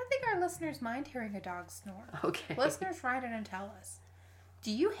 I don't think our listeners mind hearing a dog snore. Okay. Listeners, write in and tell us.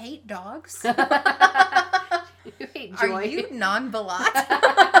 Do you hate dogs? You hate joy. Are you non-Balat?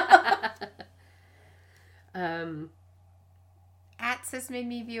 At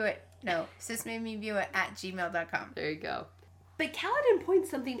sismademeview at gmail.com. There you go. But Kaladin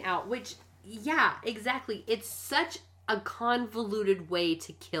points something out, which, yeah, exactly. It's such a convoluted way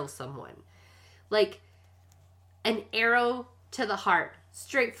to kill someone. Like, an arrow to the heart,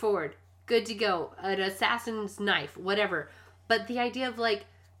 straightforward, good to go, an assassin's knife, whatever. But the idea of, like,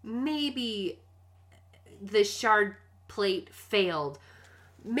 maybe the shard plate failed.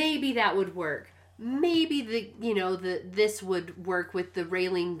 Maybe that would work. Maybe this would work with the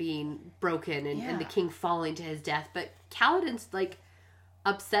railing being broken and the king falling to his death. But Kaladin's like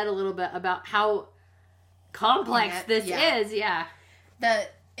upset a little bit about how complex this is. Yeah.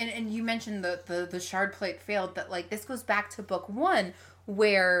 And you mentioned the shard plate failed, but like this goes back to book 1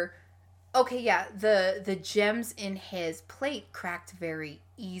 where the gems in his plate cracked very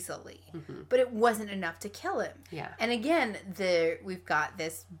easily, but it wasn't enough to kill him. Yeah. And again, we've got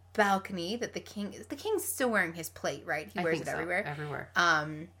this balcony that the king's still wearing his plate, right? He wears it everywhere. Everywhere.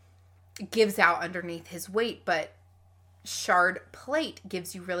 Gives out underneath his weight, but shard plate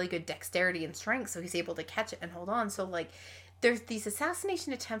gives you really good dexterity and strength, so he's able to catch it and hold on. So like there's these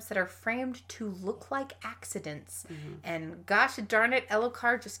assassination attempts that are framed to look like accidents. And gosh darn it,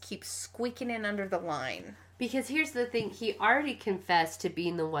 Elhokar just keeps squeaking in under the line. Because here's the thing, he already confessed to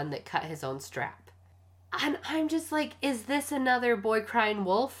being the one that cut his own strap. And I'm just like, is this another boy crying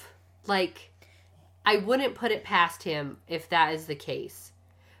wolf? Like, I wouldn't put it past him if that is the case.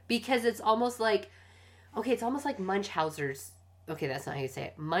 Because it's almost like, it's almost like Munchausen's. Okay, that's not how you say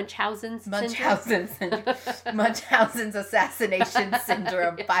it. Munchausen's syndrome? Munchausen's assassination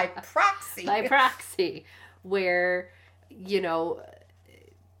syndrome by proxy. By proxy. Where,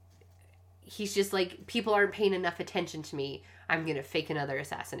 he's just like, people aren't paying enough attention to me. I'm going to fake another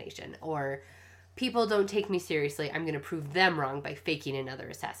assassination. Or people don't take me seriously. I'm going to prove them wrong by faking another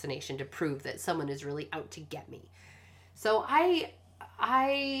assassination to prove that someone is really out to get me. So I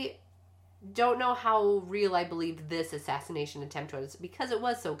don't know how real I believe this assassination attempt was because it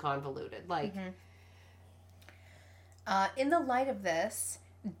was so convoluted. Like, in the light of this,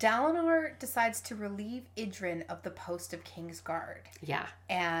 Dalinar decides to relieve Idrin of the post of King's Guard. Yeah.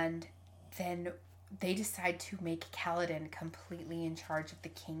 And then they decide to make Kaladin completely in charge of the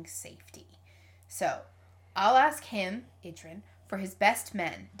king's safety. So, I'll ask him, Idrin, for his best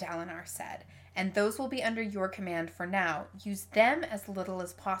men, Dalinar said, and those will be under your command for now. Use them as little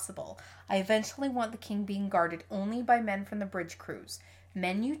as possible. I eventually want the king being guarded only by men from the bridge crews.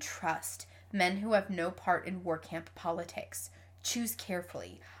 Men you trust, men who have no part in war camp politics. Choose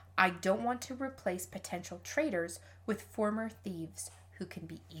carefully. I don't want to replace potential traitors with former thieves who can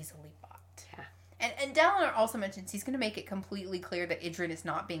be easily bought. Yeah. And Dalinar also mentions he's going to make it completely clear that Idrin is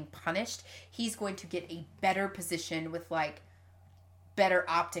not being punished. He's going to get a better position with, like, better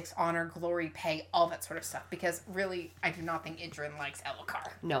optics, honor, glory, pay, all that sort of stuff. Because, really, I do not think Idrin likes Elhokar.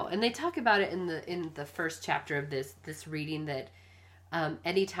 No, and they talk about it in the first chapter of this reading that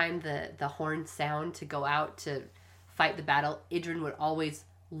anytime the horns sound to go out to fight the battle, Idrin would always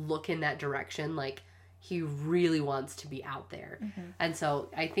look in that direction, like, he really wants to be out there. And so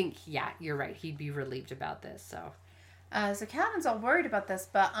I think, yeah, you're right. He'd be relieved about this. So So Kaladin's all worried about this,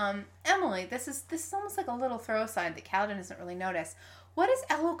 but Emily, this is almost like a little throw aside that Kaladin doesn't really notice. What is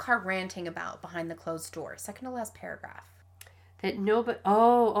Elhokar ranting about behind the closed door? Second to last paragraph. That nobody...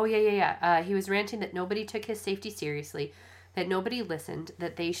 Oh, yeah. He was ranting that nobody took his safety seriously, that nobody listened,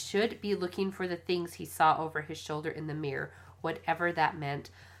 that they should be looking for the things he saw over his shoulder in the mirror, whatever that meant.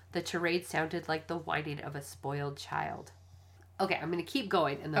 The tirade sounded like the whining of a spoiled child. Okay, I'm going to keep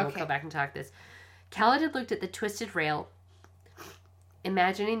going, and then we'll go back and talk this. Kaladin looked at the twisted rail,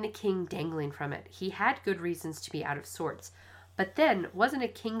 imagining the king dangling from it. He had good reasons to be out of sorts. But then, wasn't a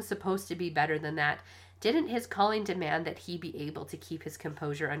king supposed to be better than that? Didn't his calling demand that he be able to keep his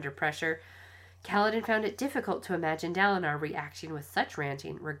composure under pressure? Kaladin found it difficult to imagine Dalinar reacting with such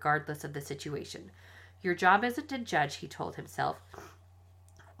ranting, regardless of the situation. Your job isn't to judge, he told himself,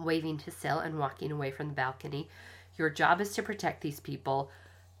 waving to Syl and walking away from the balcony. Your job is to protect these people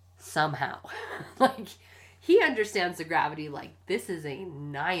somehow. Like, he understands the gravity, like, this is a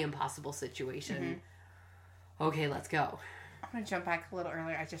nigh impossible situation. Okay, let's go. I'm going to jump back a little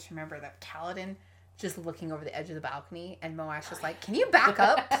earlier. I just remember that Kaladin just looking over the edge of the balcony, and Moash was like, can you back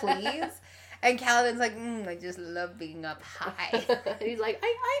up, please? And Kaladin's like, I just love being up high. He's like,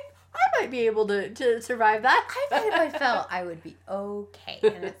 I might be able to survive that. I bet if I fell, I would be okay.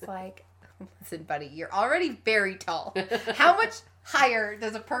 And it's like, listen, buddy, you're already very tall. How much higher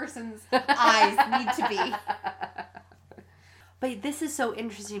does a person's eyes need to be? But this is so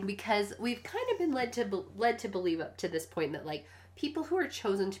interesting because we've kind of been led to believe up to this point that, like, people who are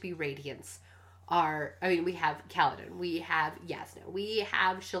chosen to be Radiants are, I mean, we have Kaladin, we have Jasnah, we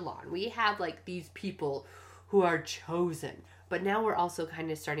have Shallan, we have, like, these people who are chosen. But now we're also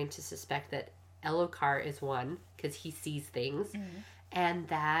kind of starting to suspect that Elhokar is one because he sees things, and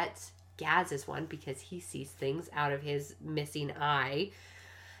that Gaz is one because he sees things out of his missing eye.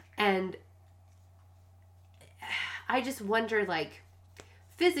 And I just wonder, like,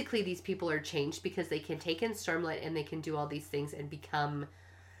 physically these people are changed because they can take in Stormlight and they can do all these things and become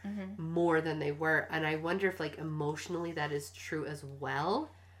more than they were. And I wonder if, like, emotionally that is true as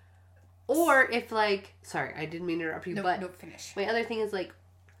well. Or if, like, sorry, I didn't mean to interrupt you, but finish. My other thing is, like,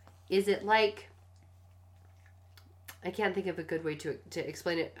 is it like, I can't think of a good way to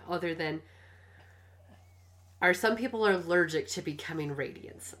explain it other than, are some people allergic to becoming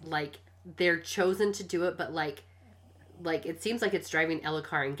Radiants? Like, they're chosen to do it, but, like it seems like it's driving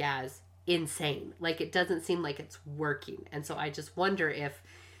Elhokar and Gaz insane. Like, it doesn't seem like it's working. And so I just wonder if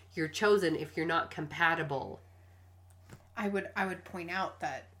you're chosen, if you're not compatible. I would point out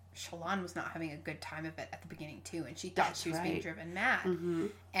that Shallan was not having a good time of it at the beginning too, and she thought she was being driven mad.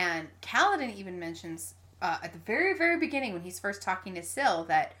 And Kaladin even mentions at the very, very beginning when he's first talking to Syl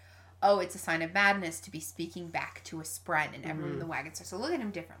that, oh, it's a sign of madness to be speaking back to a spren, and everyone in the wagon starts to look at him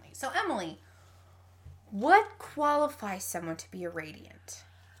differently. So Emily, what qualifies someone to be a Radiant?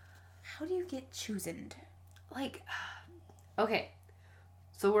 How do you get chosen? Like, okay,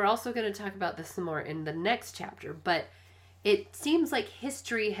 so we're also going to talk about this some more in the next chapter, but it seems like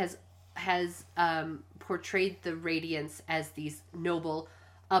history has portrayed the Radiants as these noble,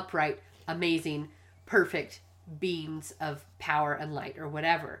 upright, amazing, perfect beings of power and light or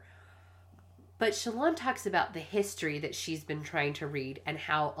whatever. But Shallan talks about the history that she's been trying to read and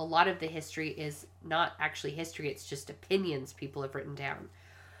how a lot of the history is not actually history, it's just opinions people have written down.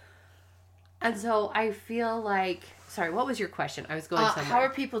 And so I feel like... Sorry, what was your question? I was going somewhere. How are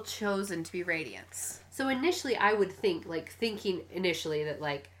people chosen to be Radiants? So initially I would think, like, thinking initially that,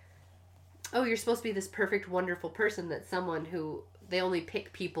 like, oh, you're supposed to be this perfect, wonderful person, that someone who... They only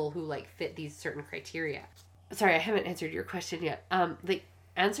pick people who, like, fit these certain criteria. Sorry, I haven't answered your question yet. The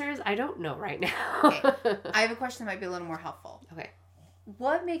answer is I don't know right now. Okay. I have a question that might be a little more helpful. Okay.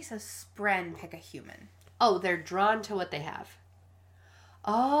 What makes a spren pick a human? Oh, they're drawn to what they have.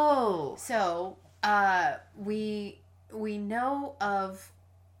 Oh. So, we know of...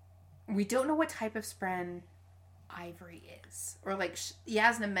 We don't know what type of spren Ivory is. Or, like,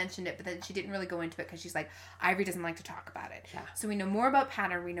 Jasnah mentioned it, but then she didn't really go into it because she's like, Ivory doesn't like to talk about it. Yeah. So we know more about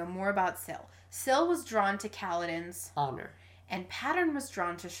Pattern. We know more about Syl. Syl was drawn to Kaladin's honor. And Pattern was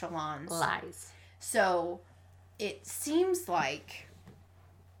drawn to Shallan's lies. So it seems like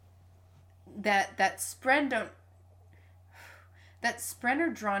that spren are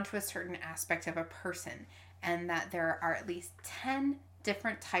drawn to a certain aspect of a person, and that there are at least 10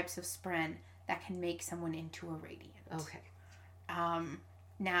 different types of spren that can make someone into a Radiant. Okay.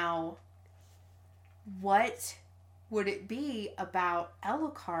 Now, what would it be about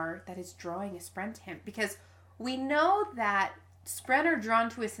Elhokar that is drawing a spren to him? Because we know that Spren are drawn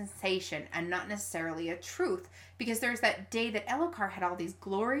to a sensation and not necessarily a truth, because there's that day that Elhokar had all these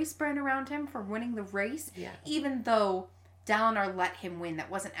glory Spren around him for winning the race, even though Dalinar let him win. That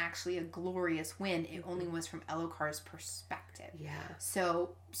wasn't actually a glorious win. It only was from Elhokar's perspective. Yeah.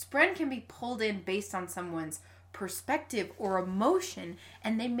 So Spren can be pulled in based on someone's perspective or emotion,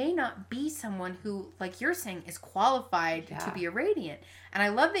 and they may not be someone who, like you're saying, is qualified to be a Radiant. And I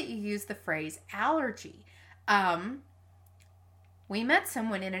love that you use the phrase allergy. We met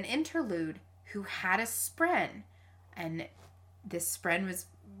someone in an interlude who had a Spren, and this Spren was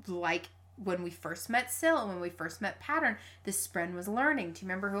like when we first met Syl and when we first met Pattern, this Spren was learning. Do you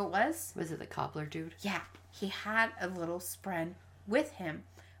remember who it was? Was it the cobbler dude? Yeah, he had a little Spren with him,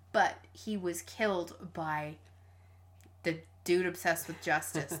 but he was killed by the dude obsessed with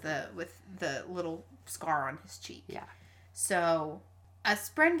justice, with the little scar on his cheek. Yeah. So a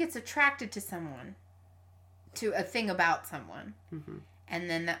Spren gets attracted to someone, to a thing about someone, and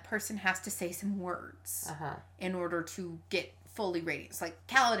then that person has to say some words in order to get fully radiant. It's like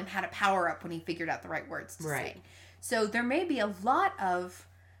Kaladin had a power up when he figured out the right words to say. So there may be a lot of,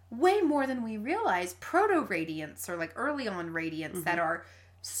 way more than we realize, proto-radiants or like early on radiants that are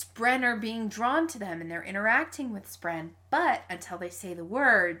Spren are being drawn to them and they're interacting with Spren, but until they say the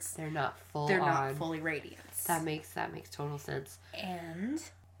words, they're not fully radiants. That makes total sense. And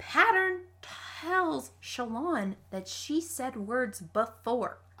Pattern tells Shallan that she said words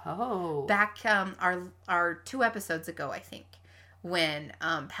before. Oh. Back our 2 episodes ago, I think, when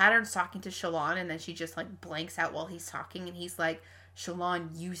Pattern's talking to Shallan and then she just like blanks out while he's talking and he's like, Shallan,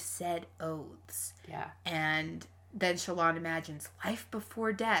 you said oaths. Yeah. And then Shallan imagines life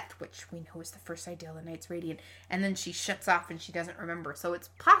before death, which we know is the first ideal of Knights Radiant. And then she shuts off and she doesn't remember. So it's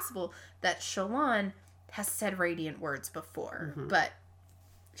possible that Shallan has said radiant words before, but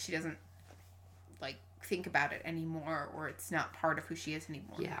she doesn't like think about it anymore, or it's not part of who she is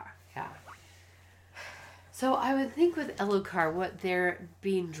anymore. Yeah. So I would think with Elhokar, what they're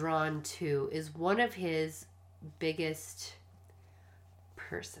being drawn to is one of his biggest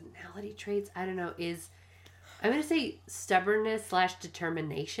personality traits, I don't know, is, I'm going to say stubbornness /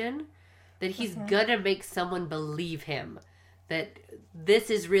 determination. That he's gonna make someone believe him. That this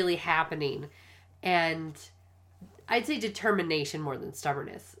is really happening. And I'd say determination more than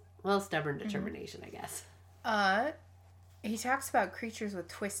stubbornness. Well, stubborn determination, I guess. He talks about creatures with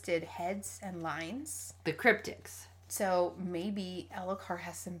twisted heads and lines. The cryptics. So maybe Elhokar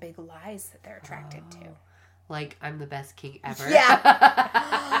has some big lies that they're attracted to. Like, I'm the best king ever. Yeah.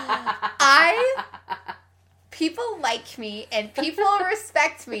 People like me and people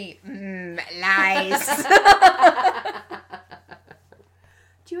respect me. Lies.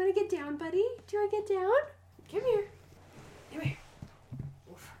 Do you want to get down, buddy? Do you want to get down? Come here. Come here.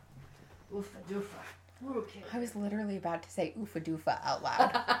 Oof. Oofa doofa. Okay. I was literally about to say oofa doofa out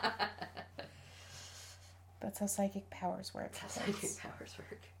loud. That's how psychic powers work. That's how psychic powers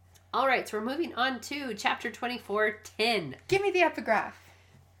work. All right, so we're moving on to chapter 24:10. Give me the epigraph.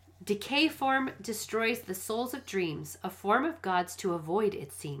 Decay form destroys the souls of dreams, a form of gods to avoid,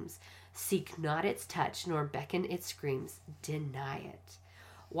 it seems. Seek not its touch, nor beckon its screams. Deny it.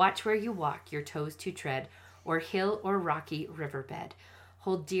 Watch where you walk, your toes to tread, or hill or rocky riverbed.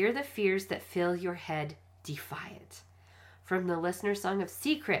 Hold dear the fears that fill your head. Defy it. From the Listener Song of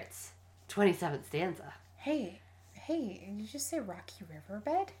Secrets, 27th stanza. Hey, did you just say rocky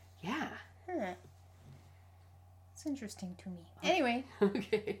riverbed? Yeah. Huh. It's interesting to me. Anyway.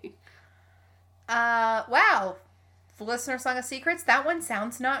 Okay. Wow. The Listener Song of Secrets, that one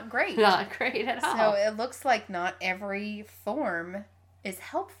sounds not great. Not great at all. So it looks like not every form is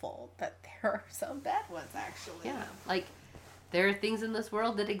helpful, but there are some bad ones, actually. Yeah, like, there are things in this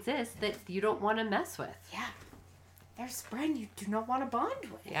world that exist that you don't want to mess with. Yeah. There's Spren you do not want to bond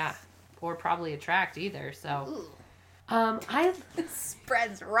with. Yeah. Or probably attract either, so. Ooh.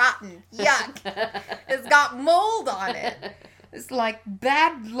 Spren's rotten. Yuck. It's got mold on it. It's like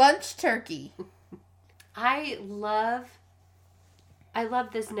bad lunch turkey. I love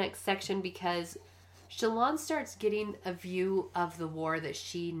this next section because Shallan starts getting a view of the war that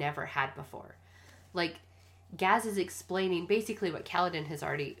she never had before. Like, Gaz is explaining basically what Kaladin has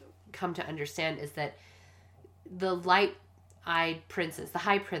already come to understand is that the light-eyed princes, the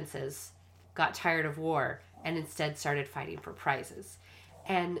high princes, got tired of war and instead started fighting for prizes.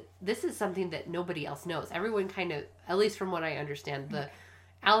 And this is something that nobody else knows. Everyone kind of, at least from what I understand, the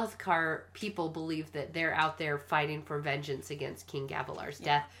Alethkar people believe that they're out there fighting for vengeance against King Gavilar's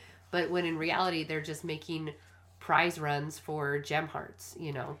death. But when in reality, they're just making prize runs for gem hearts,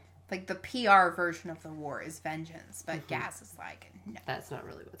 you know. Like the PR version of the war is vengeance, but Gaz is like, no. That's not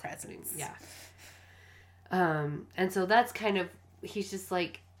really what's happening. Yeah. And so that's kind of, he's just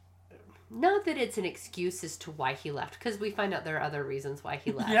like, not that it's an excuse as to why he left, because we find out there are other reasons why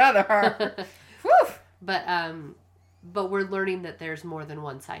he left. Yeah, there are. Whew. But we're learning that there's more than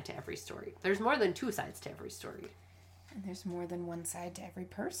one side to every story. There's more than two sides to every story. And there's more than one side to every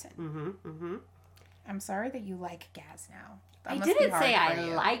person. Mm-hmm, mm-hmm. I'm sorry that you like Gaz now. That I must be didn't hard say for I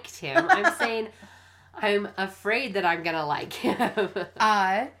you. liked him. I'm saying I'm afraid that I'm going to like him.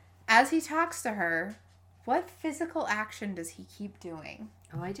 As he talks to her, what physical action does he keep doing?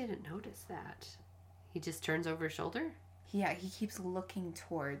 Oh, I didn't notice that. He just turns over his shoulder? Yeah, he keeps looking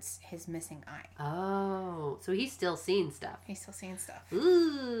towards his missing eye. Oh, so he's still seeing stuff. He's still seeing stuff.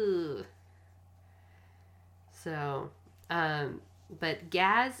 Ooh. So, but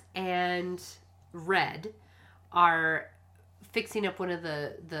Gaz and Red are fixing up one of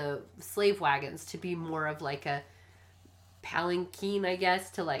the slave wagons to be more of like a palanquin, I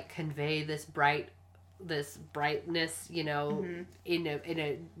guess, to like convey this brightness, you know, in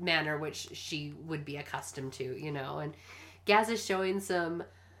a manner which she would be accustomed to, you know. And Gaz is showing some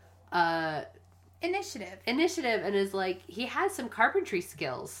initiative and is like, he has some carpentry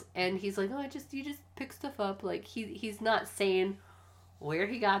skills, and he's like, oh, you just pick stuff up. Like he's not saying where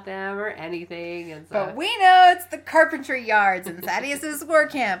he got them or anything. And so, but we know it's the carpentry yards in Thaddeus's war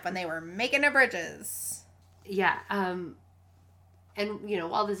camp when they were making the bridges. Yeah. And you know,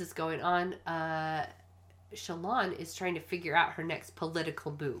 while this is going on, Shallan is trying to figure out her next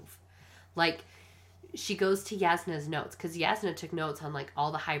political move. Like, she goes to Yasna's notes, because Yasna took notes on like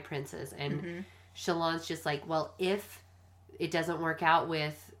all the high princes, and Shallan's just like, well, if it doesn't work out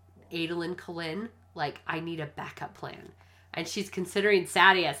with Adolin Kholin, like, I need a backup plan. And she's considering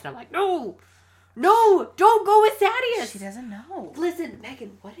Sadeas, and I'm like, no, don't go with Sadeas. She doesn't know. Listen,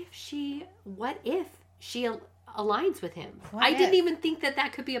 Megan, what if she aligns with him? What didn't if? even think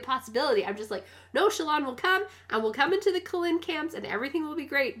that could be a possibility. I'm just like, no, Shallan will come, and we'll come into the Kholin camps, and everything will be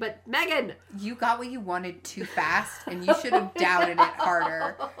great. But Megan, You got what you wanted too fast, and you should have doubted it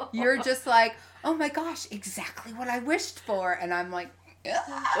harder. You're just like, oh my gosh, exactly what I wished for. And I'm like, so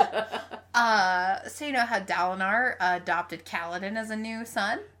you know how Dalinar adopted Kaladin as a new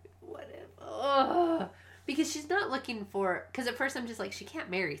son? what if? Ugh. Because she's not looking for... Because at first I'm just like, she can't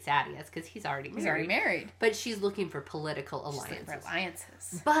marry Sadeas because he's already married. He's already married. But she's looking for political She's alliances. looking for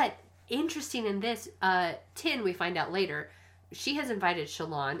alliances. But interesting in this, Tin, we find out later, she has invited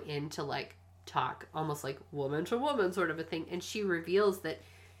Shallan in to like talk, almost like woman to woman sort of a thing. And she reveals that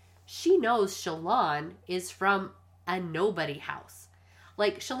she knows Shallan is from a nobody house.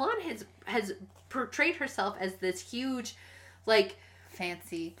 Like, Shallan has portrayed herself as this huge, like...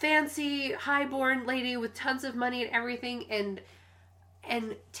 fancy highborn lady with tons of money and everything, and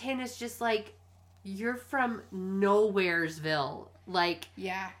Tin is just like, you're from Nowheresville, like,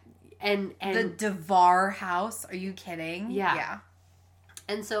 Yeah. and The Devar house? Are you kidding? Yeah.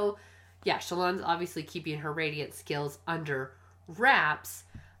 And so, yeah, Shallan's obviously keeping her radiant skills under wraps,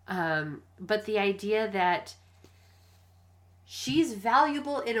 but the idea that she's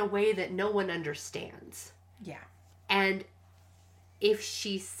valuable in a way that no one understands. Yeah. And if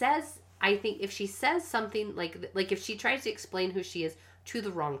she says something like if she tries to explain who she is to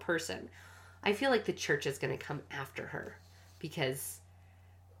the wrong person, I feel like the church is going to come after her, because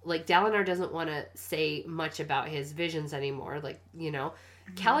like Dalinar doesn't want to say much about his visions anymore. Like, you know,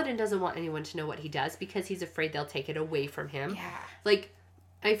 Kaladin doesn't want anyone to know what he does because he's afraid they'll take it away from him. Yeah. Like,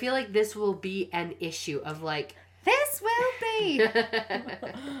 I feel like this will be an issue of like, This will be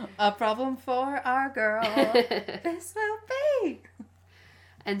a problem for our girl. This will be.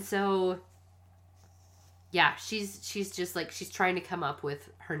 And so, yeah, she's just like, she's trying to come up with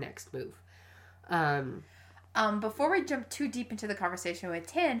her next move. Before we jump too deep into the conversation with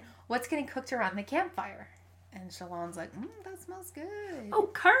Tin, what's getting cooked around the campfire? And Shallan's like, that smells good. Oh,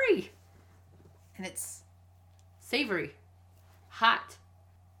 curry! And it's Savory. Hot.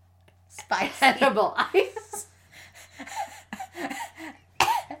 spicy. Edible. Ice.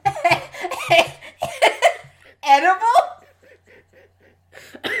 Edible?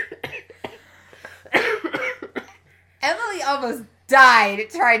 Emily almost died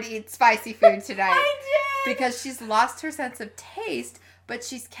trying to eat spicy food tonight. I did! Because she's lost her sense of taste, but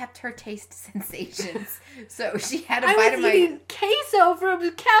she's kept her taste sensations. So she had a I bite was of my... eating queso from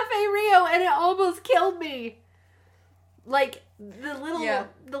Cafe Rio and it almost killed me. Like, the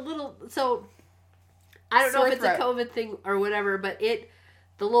little, so, I don't know if it's Sore a COVID thing or whatever, but the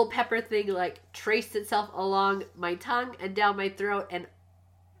little pepper thing, like, traced itself along my tongue and down my throat, and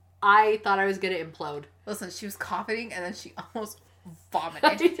I thought I was going to implode. Listen, she was coughing and then she almost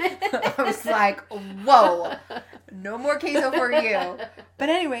vomited. I was like, whoa, no more queso for you. But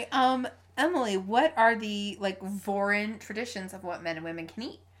anyway, and Emily, what are the Vorin traditions of what men and women can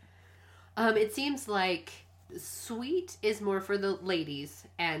eat? It seems like sweet is more for the ladies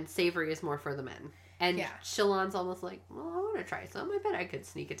and savory is more for the men. And Shallan's almost like, well, I want to try some. I bet I could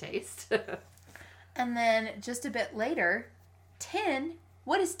sneak a taste. And then just a bit later, Tin.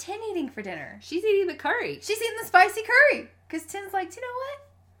 What is Tin eating for dinner? She's eating the curry. She's eating the spicy curry. Because Tin's like, you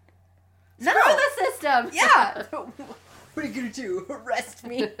know what? Screw the system. Yeah. What are you going to do? Arrest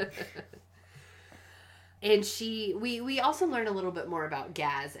me? And we also learn a little bit more about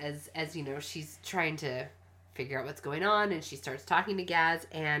Gaz as you know, she's trying to figure out what's going on, and she starts talking to Gaz,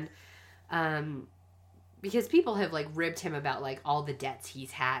 and because people have ribbed him about all the debts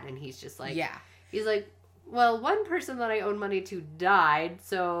he's had, and he's just he's like, well, one person that I owed money to died,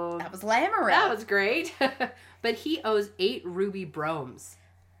 so that was Lamoureux. That was great. But he owes 8 ruby bromes.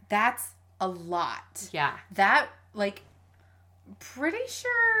 That's a lot. Yeah. That pretty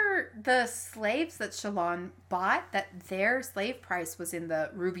sure the slaves that Shallan bought, that their slave price was in the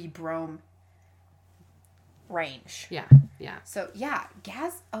ruby brome range. Yeah. So yeah,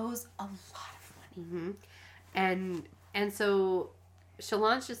 Gaz owes a lot of money. Mm-hmm. And so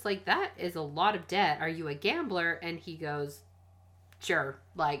Shallan's just like, that is a lot of debt. Are you a gambler? And he goes, sure.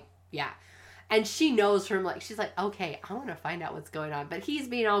 Yeah. And she knows from she's like, okay, I want to find out what's going on. But he's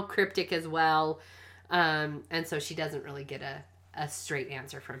being all cryptic as well. And so she doesn't really get a straight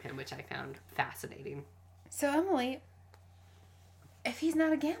answer from him, which I found fascinating. So Emily, if he's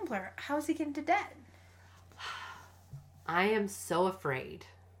not a gambler, how is he getting into debt? I am so afraid.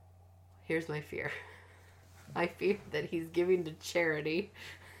 Here's my fear. I fear that he's giving to charity.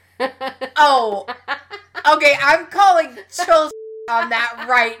 Oh, okay. I'm calling chill on that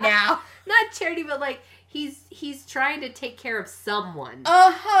right now. Not charity, but he's trying to take care of someone.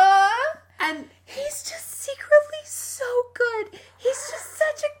 And he's just secretly so good. He's just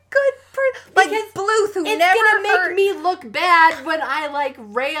such a good person. Bluth, who it's never gonna make me look bad when I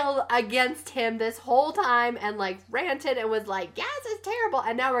railed against him this whole time and ranted and was like, Gaz is terrible.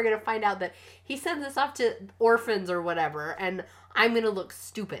 And now we're gonna find out that he sends us off to orphans or whatever, and I'm gonna look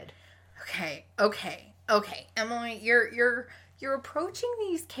stupid. Okay. Emily, you're approaching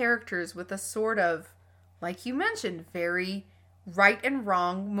these characters with a sort of, like you mentioned, very right and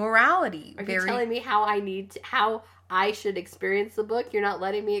wrong morality. Are you telling me how I should experience the book? You're not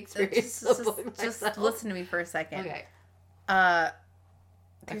letting me experience the book. Just listen to me for a second. Okay.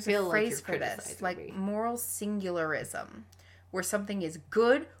 There's a phrase for this, moral singularism, where something is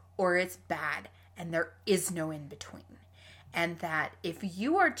good or it's bad, and there is no in between. And that if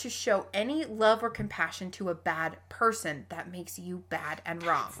you are to show any love or compassion to a bad person, that makes you bad and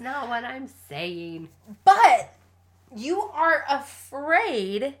wrong. That's not what I'm saying. But you are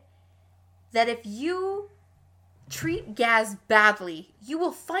afraid that if you treat Gaz badly, you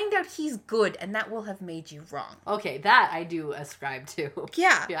will find out he's good, and that will have made you wrong. Okay, that I do ascribe to.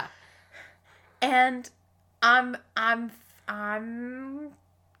 Yeah. Yeah. And I'm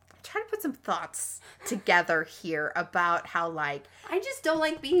trying to put some thoughts together here about how I just don't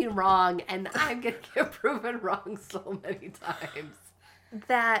like being wrong, and I'm gonna get proven wrong so many times.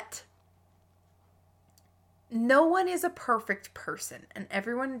 That no one is a perfect person, and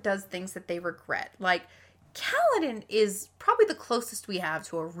everyone does things that they regret. Kaladin is probably the closest we have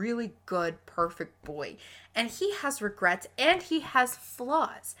to a really good, perfect boy. And he has regrets, and he has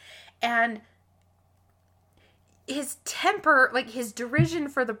flaws. And his temper, his derision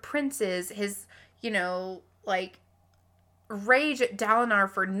for the princes, his, rage at Dalinar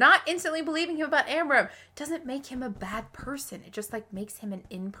for not instantly believing him about Amram doesn't make him a bad person. It just, makes him an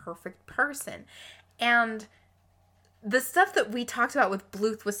imperfect person. And the stuff that we talked about with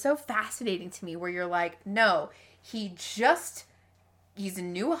Bluth was so fascinating to me, where you're like, no, he's a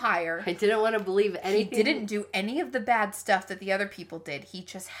new hire. I didn't want to believe anything. He didn't do any of the bad stuff that the other people did. He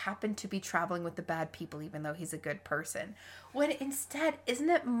just happened to be traveling with the bad people, even though he's a good person. When instead,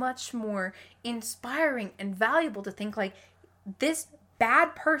 isn't it much more inspiring and valuable to think this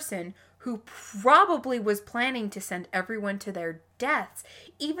bad person who probably was planning to send everyone to their deaths,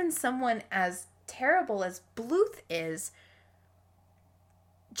 even someone as terrible as Bluth is,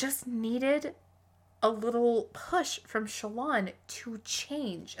 just needed a little push from Shallan to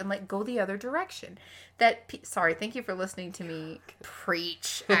change and go the other direction. Sorry, thank you for listening to me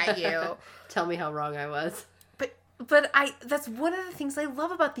preach at you. Tell me how wrong I was. But that's one of the things I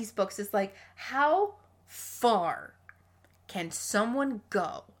love about these books is how far can someone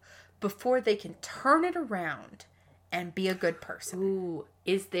go before they can turn it around and be a good person? Ooh,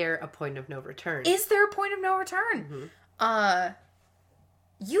 is there a point of no return? Is there a point of no return? Mm-hmm.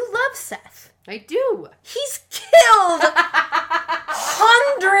 You love Seth. I do. He's killed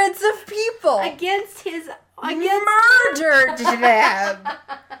hundreds of people. Against his... Murdered them.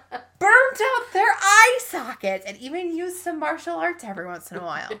 Burnt out their eye sockets. And even used some martial arts every once in a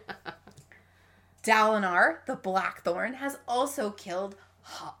while. Dalinar, the Blackthorn, has also killed,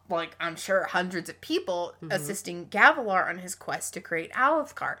 like, I'm sure hundreds of people assisting Gavilar on his quest to create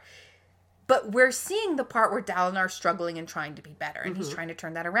Alethkar. But we're seeing the part where Dalinar's struggling and trying to be better, and he's trying to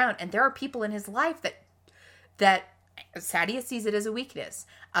turn that around. And there are people in his life that Sadia sees it as a weakness.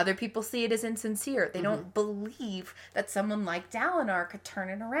 Other people see it as insincere. They don't believe that someone like Dalinar could turn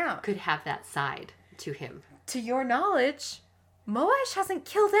it around. Could have that side to him. To your knowledge, Moash hasn't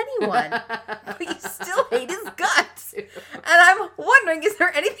killed anyone, but you still hate his guts. And I'm wondering, is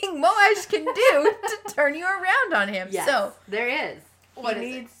there anything Moash can do to turn you around on him? Yes, So, there is. What he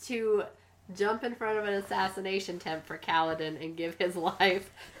is it? needs to jump in front of an assassination attempt for Kaladin and give his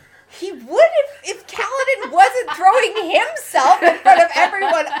life. he would if Kaladin wasn't throwing himself in front of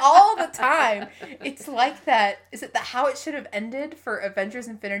everyone all the time. It's like that. Is it how it should have ended for Avengers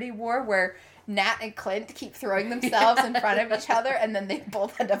Infinity War, where Nat and Clint keep throwing themselves in front of each other, and then they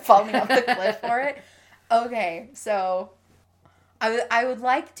both end up falling off the cliff for it? Okay, so I would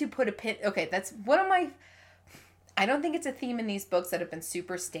like to put a pin. Okay, that's one of my... I don't think it's a theme in these books that have been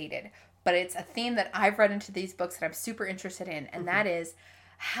super stated, but it's a theme that I've read into these books that I'm super interested in, and that is,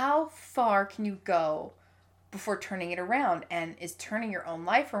 how far can you go before turning it around? And is turning your own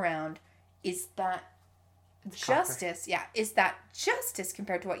life around, is that justice? Yeah, is that justice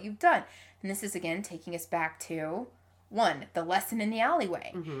compared to what you've done? And this is, again, taking us back to, 1, the lesson in the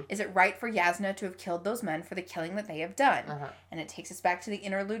alleyway. Is it right for Yasna to have killed those men for the killing that they have done? And it takes us back to the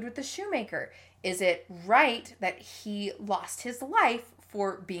interlude with the shoemaker. Is it right that he lost his life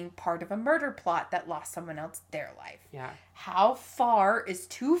for being part of a murder plot that lost someone else their life? Yeah. How far is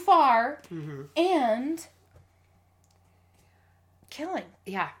too far? And killing.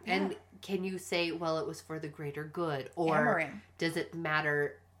 Yeah. And can you say, well, it was for the greater good? Or Amaram. does it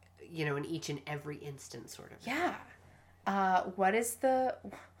matter, in each and every instance, sort of? Yeah. What is the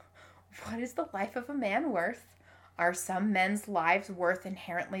life of a man worth? Are some men's lives worth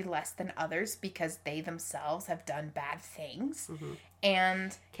inherently less than others because they themselves have done bad things?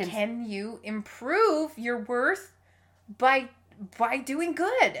 And can you improve your worth by doing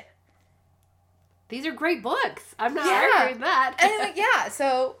good? These are great books. I'm not arguing that. And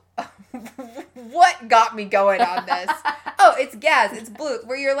so what got me going on this? Oh, it's Gaz. It's Bluth,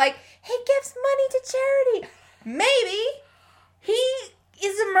 where you're like, he gives money to charity. Maybe he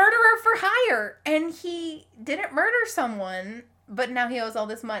is a murderer for hire and he didn't murder someone, but now he owes all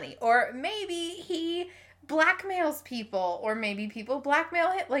this money. Or maybe he blackmails people, or maybe people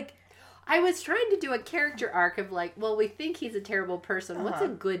blackmail him. Like, I was trying to do a character arc of like, well, we think he's a terrible person. What's a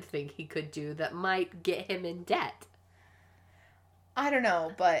good thing he could do that might get him in debt? I don't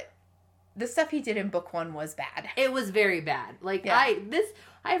know, but the stuff he did in book 1 was bad. It was very bad. Like, I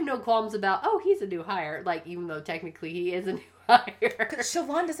have no qualms about, he's a new hire. Like, even though technically he is a new hire. Because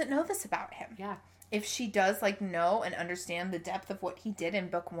Shallan doesn't know this about him. Yeah. If she does, know and understand the depth of what he did in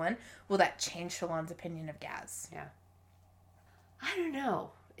book 1, will that change Shallan's opinion of Gaz? Yeah. I don't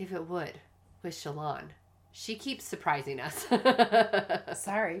know if it would with Shallan. She keeps surprising us.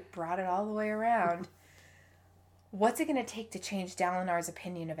 Sorry, brought it all the way around. What's it going to take to change Dalinar's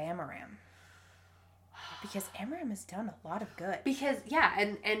opinion of Amaram? Because Amaram has done a lot of good. Because,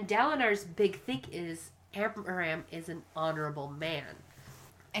 and Dalinar's big thing is Amaram is an honorable man.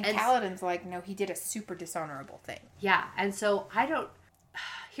 And Kaladin's like, no, he did a super dishonorable thing. Yeah, and so I don't...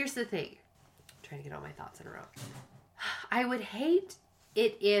 Here's the thing. I'm trying to get all my thoughts in a row. I would hate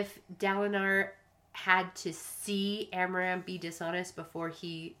it if Dalinar had to see Amaram be dishonest before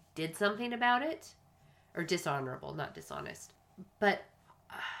he did something about it. Or dishonorable, not dishonest. But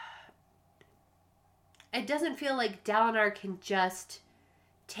it doesn't feel like Dalinar can just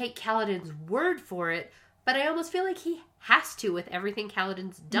take Kaladin's word for it, but I almost feel like he has to with everything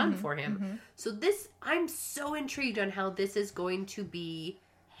Kaladin's done for him. So I'm so intrigued on how this is going to be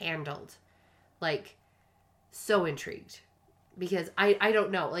handled. Like, so intrigued. Because I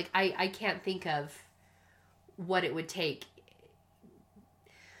don't know. Like, I can't think of what it would take.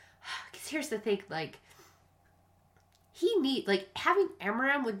 Because here's the thing, having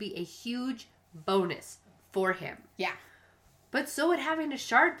Amaram would be a huge bonus for him. Yeah. But so would having a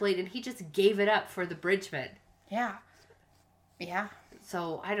shard blade, and he just gave it up for the Bridgeman. Yeah. Yeah.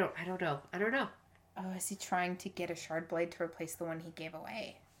 So I don't know. Oh, is he trying to get a shard blade to replace the one he gave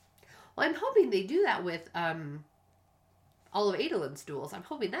away? Well, I'm hoping they do that with all of Adolin's duels. I'm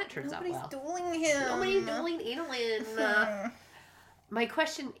hoping that turns out well. Nobody's dueling him. Nobody's dueling Adolin. My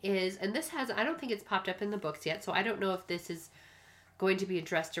question is, and I don't think it's popped up in the books yet, so I don't know if this is going to be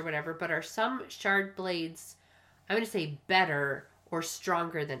addressed or whatever, but are some shard blades, I'm going to say, better or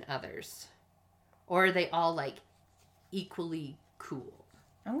stronger than others? Or are they all, like, equally cool?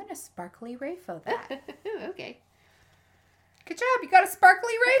 I'm going to sparkly Rayfo that. Okay. Good job. You got a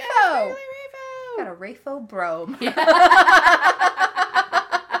sparkly Rayfo. Sparkly Got a Rayfo brome.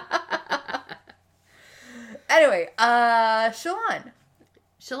 Anyway, Shalon.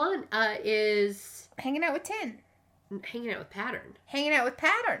 Shalon is Hanging out with Tin. hanging out with Pattern. Hanging out with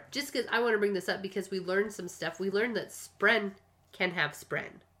Pattern. Just because I want to bring this up because we learned some stuff. We learned that Spren can have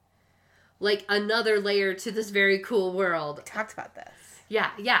Spren. Like another layer to this very cool world. We talked about this.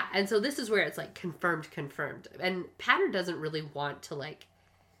 Yeah, yeah. And so this is where it's like confirmed. And Pattern doesn't really want to like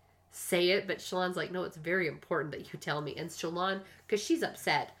say it, but Shalon's like, no, it's very important that you tell me. And Shalon, because she's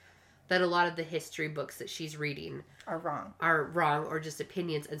upset that a lot of the history books that she's reading Are wrong. or just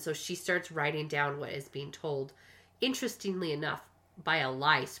opinions. And so she starts writing down what is being told, interestingly enough, by a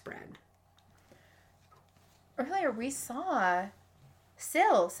lie Spren. Earlier we saw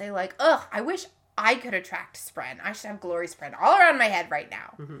Syl say like, ugh, I wish I could attract Spren. I should have Glory Spren all around my head right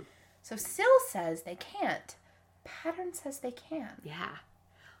now. Mm-hmm. So Syl says they can't. Pattern says they can. Yeah.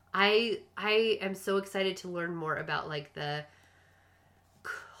 I am so excited to learn more about like the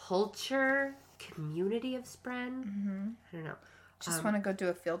culture, community of Spren. Mm-hmm. I don't know. Just want to go do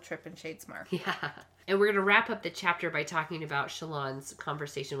a field trip in Shadesmar. Yeah. And we're going to wrap up the chapter by talking about Shalon's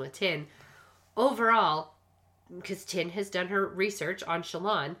conversation with Tin. Overall, because Tin has done her research on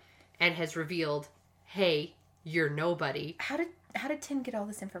Shalon and has revealed, hey, you're nobody. How did Tin get all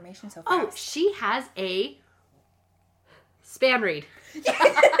this information so fast? Oh, she has a span read.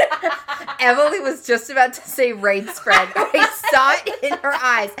 Emily was just about to say raid spread. I saw it in her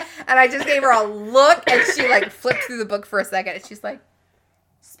eyes, and I just gave her a look, and she like flipped through the book for a second, and she's like,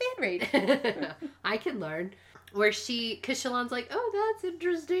 span read. I can learn. Where because Shalon's like, oh, that's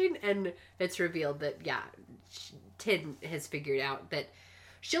interesting. And it's revealed that, yeah, Tin has figured out that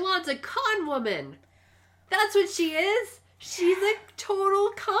Shalon's a con woman. That's what she is. She's a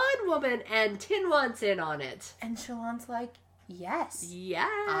total con woman. And Tin wants in on it. And Shalon's like, yes. Yes.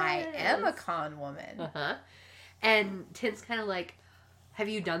 I am a con woman. Uh-huh. And Tin's kind of like, have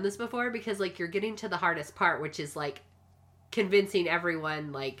you done this before? Because, like, you're getting to the hardest part, which is, like, convincing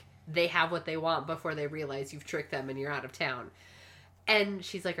everyone, like, they have what they want before they realize you've tricked them and you're out of town. And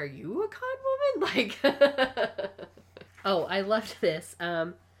she's like, are you a con woman? Like, oh, I loved this.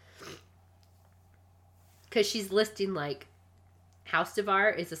 Because she's listing, like, House Devar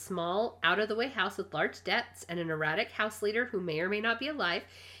is a small, out-of-the-way house with large debts and an erratic house leader who may or may not be alive.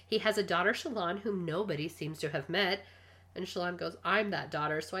 He has a daughter, Shalon, whom nobody seems to have met. And Shalon goes, I'm that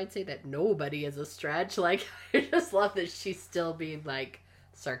daughter, so I'd say that nobody is a stretch. Like, I just love that she's still being, like,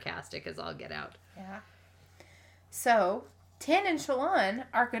 sarcastic as all get out. Yeah. So, Tin and Shalon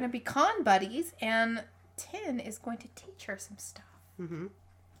are going to be con buddies, and Tin is going to teach her some stuff. Mm-hmm.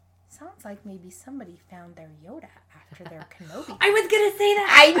 Sounds like maybe somebody found their Yoda after their Kenobi. I was going to say that!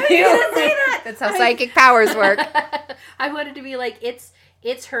 I knew! was going to say that! That's how psychic powers work. I wanted to be like,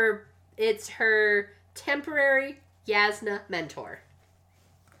 it's her temporary Yasna mentor.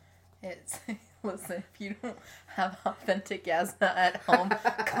 Listen, if you don't have authentic Yasna at home,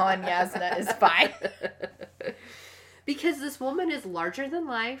 con Yasna is fine. Because this woman is larger than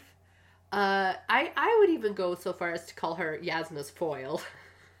life. I would even go so far as to call her Yasna's foil.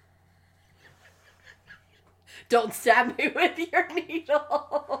 Don't stab me with your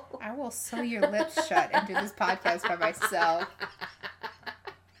needle. I will sew your lips shut and do this podcast by myself.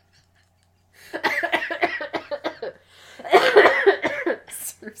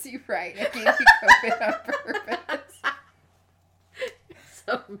 Serves you right. I gave you COVID on purpose.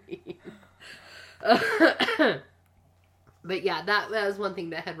 So mean. But yeah, that was one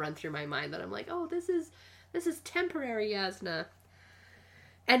thing that had run through my mind that I'm like, oh, this is temporary Yasna.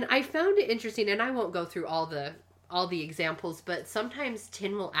 And I found it interesting, and I won't go through all the examples, but sometimes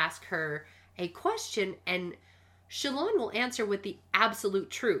Tin will ask her a question, and Shalon will answer with the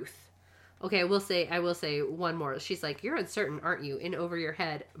absolute truth. Okay, I will say one more. She's like, you're uncertain, aren't you? In over your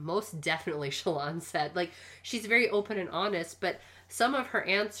head. Most definitely, Shalon said. Like, she's very open and honest, but some of her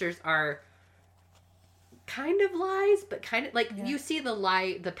answers are kind of lies, but kind of, like, you see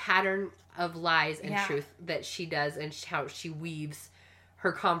the pattern of lies and truth that she does, and how she weaves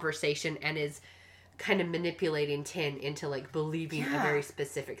her conversation and is kind of manipulating Tin into, like, believing a very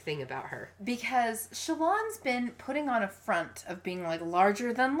specific thing about her. Because Shalon's been putting on a front of being, like,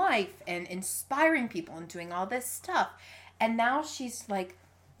 larger than life and inspiring people and doing all this stuff. And now she's, like,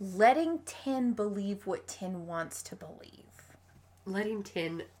 letting Tin believe what Tin wants to believe. Letting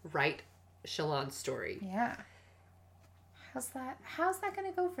Tin write Shalon's story. Yeah. How's that going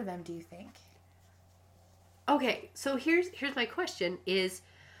to go for them, do you think? Okay, so here's my question is,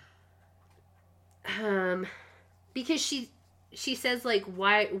 because she says, like,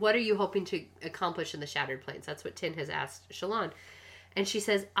 what are you hoping to accomplish in the Shattered Plains? That's what Tin has asked Shallan. And she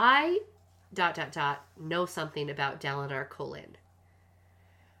says, I, ... know something about Dalinar Kholin.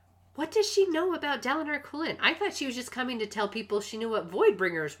 What does she know about Dalinar Kholin? I thought she was just coming to tell people she knew what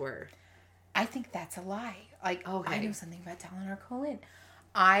Voidbringers were. I think that's a lie. Like, Okay. I know something about Dalinar Kholin.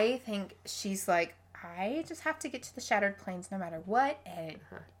 I think she's like, I just have to get to the Shattered Plains no matter what, and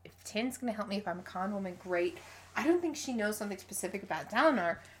if Tin's going to help me, if I'm a con woman, great. I don't think she knows something specific about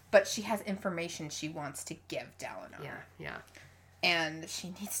Dalinar, but she has information she wants to give Dalinar. Yeah. And she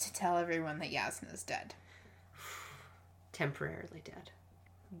needs to tell everyone that Yasna's dead. Temporarily dead.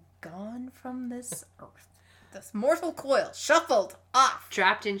 Gone from this earth. This mortal coil, shuffled off.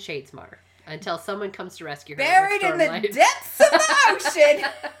 Trapped in Shadesmar until someone comes to rescue her. Buried in the Stormlight. depths of the ocean.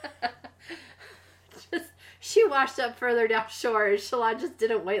 She washed up further down shore, and Shallan just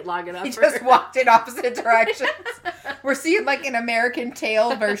didn't wait long enough He for just her. walked in opposite directions. We're seeing like an American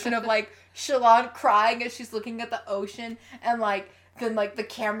Tail version of like Shallan crying as she's looking at the ocean, and like then like the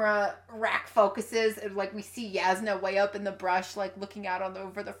camera rack focuses and like we see Yasna way up in the brush, like looking out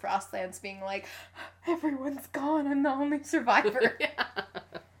over the Frostlands, being like, everyone's gone, I'm the only survivor.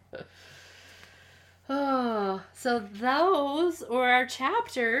 Oh, so those were our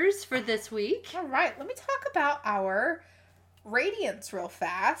chapters for this week. All right, let me talk about our radiance real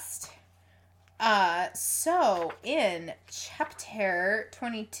fast. So in chapter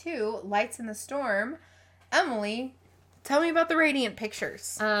 22, Lights in the Storm, Emily, tell me about the radiant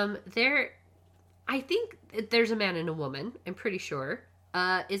pictures. I think there's a man and a woman. I'm pretty sure.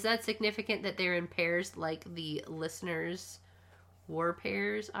 Is that significant that they're in pairs like the listeners' war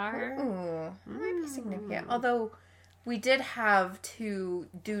pairs are? Ooh, that might be significant. Although we did have 2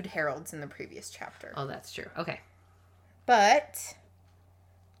 dude heralds in the previous chapter. Oh, that's true. Okay. But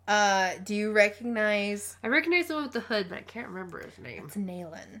do you recognize? I recognize the one with the hood, but I can't remember his name. It's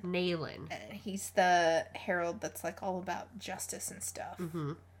Naylan. Naylan. And he's the herald that's like all about justice and stuff.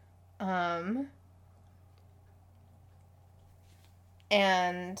 Mm-hmm.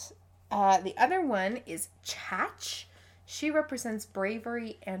 And the other one is Chach. She represents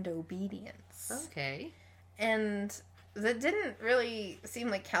bravery and obedience. Okay. And that didn't really seem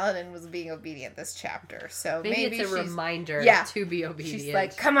like Kaladin was being obedient this chapter. So maybe it's a she's, reminder yeah, to be obedient. She's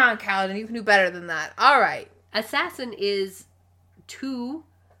like, come on, Kaladin, you can do better than that. All right. Assassin is 2.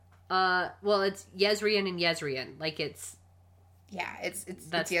 Well, it's Yezrian and Yezrian. Like it's. Yeah, it's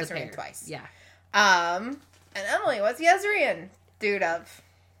That's the Yezrian pair. twice. Yeah. And Emily, what's Yezrian dude of?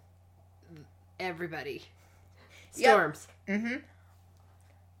 Everybody. Yep. Storms. Mm-hmm.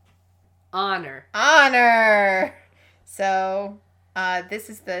 Honor. So, this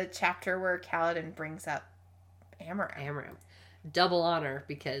is the chapter where Kaladin brings up Amaram. Double honor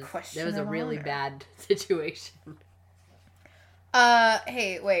because Question there was a of really honor. bad situation.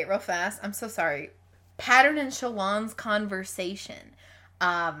 Hey, wait, real fast. I'm so sorry. Pattern and Shallan's conversation.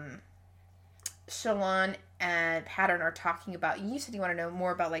 Shallan and Pattern are talking about, you said you want to know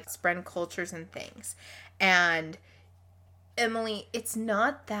more about like Spren cultures and things. And Emily, it's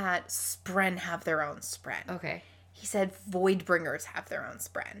not that Spren have their own Spren. Okay. He said Voidbringers have their own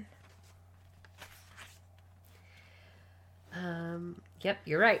Spren. Yep,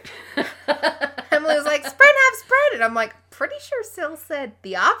 you're right. Emily was like, Spren have Spren. And I'm like, pretty sure Syl said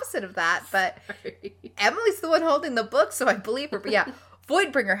the opposite of that. But Emily's the one holding the book, so I believe her. But yeah,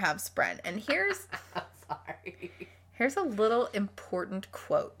 Voidbringer have Spren. And here's a little important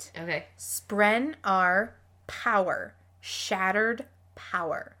quote. Okay. Spren are power. Shattered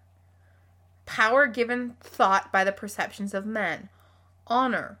power. Power given thought by the perceptions of men.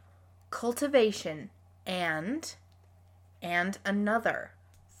 Honor. Cultivation. And another.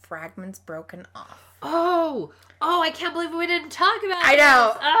 Fragments broken off. Oh, I can't believe we didn't talk about I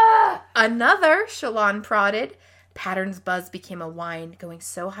know. this. Ah! Another, Shallan prodded. Pattern's buzz became a whine, going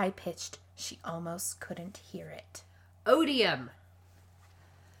so high-pitched she almost couldn't hear it. Odium.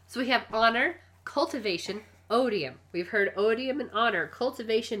 So we have honor, cultivation, odium. We've heard odium and honor.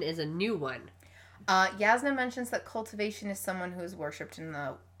 Cultivation is a new one. Yasna mentions that cultivation is someone who is worshipped in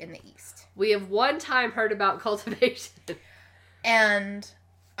the East. We have one time heard about cultivation. And,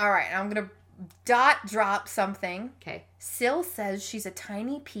 alright, I'm going to drop something. Okay. Syl says she's a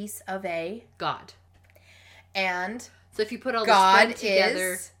tiny piece of a... God. And... So if you put all God the spread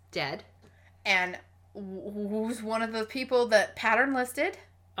together, is... dead. And who's one of the people that Pattern listed?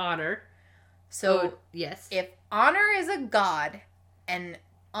 Honor. So, yes. if honor is a god, and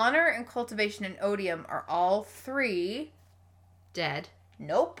honor and cultivation and odium are all 3 Dead.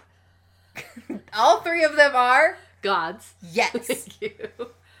 Nope. All three of them are Gods. yes. Thank you.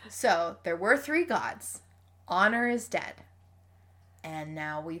 So there were 3 gods. Honor is dead. And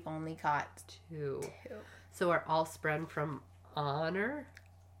now we've only got 2. 2. So are all sprung from honor?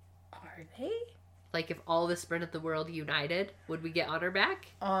 Are they? Like if all the sprint of the world united, would we get honor back?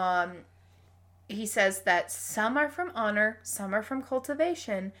 He says that some are from honor, some are from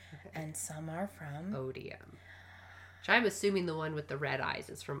cultivation, and some are from... Odium. Which I'm assuming the one with the red eyes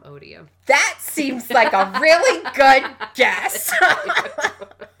is from Odium. That seems like a really good guess.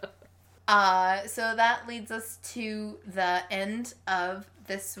 So that leads us to the end of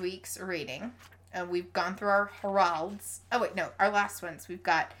this week's reading. We've gone through our heralds. Oh, wait, no, our last ones. We've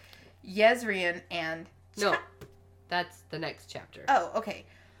got Jezreel and... No, that's the next chapter. Oh, okay.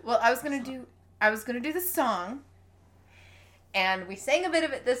 Well, I was gonna do the song, and we sang a bit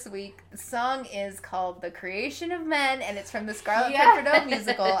of it this week. The song is called "The Creation of Men," and it's from the Scarlet Pimpernel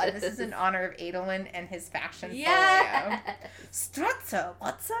musical. And this is in honor of Adolin and his fashion folio. Strutzer,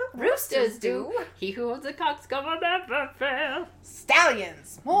 what's up? Roosters do. He who owns a cock's gonna never fail.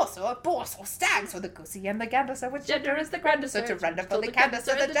 Stallions, morse or boars or stags, or the goosey and the gander. So which gender is the grandest? So to render for the gander,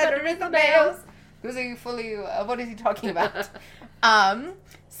 so the gender is the males. Goosey fully. What is he talking about?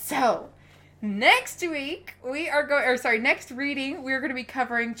 So. Next week, next reading, we're going to be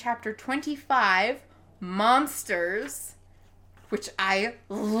covering chapter 25, Monsters, which I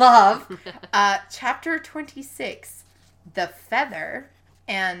love. Chapter 26, The Feather,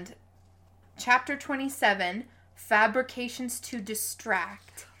 and chapter 27, Fabrications to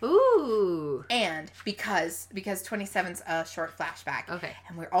Distract. Ooh. And because 27's a short flashback. Okay.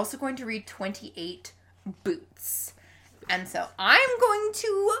 And we're also going to read 28, Boots. And so I'm going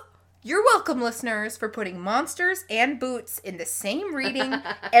to... You're welcome, listeners, for putting Monsters and Boots in the same reading.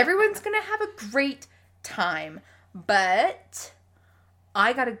 Everyone's going to have a great time. But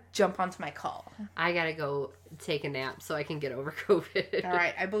I got to jump onto my call. I got to go take a nap so I can get over COVID. All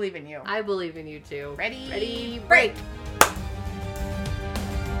right, I believe in you. I believe in you too. Ready, break.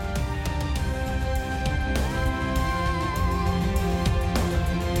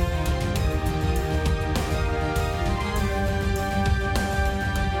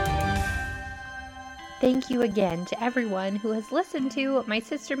 Thank you again to everyone who has listened to My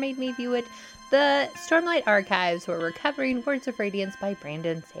Sister Made Me View It, the Stormlight Archives, where we're covering Words of Radiance by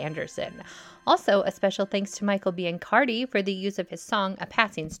Brandon Sanderson. Also, a special thanks to Michael Biancardi for the use of his song, A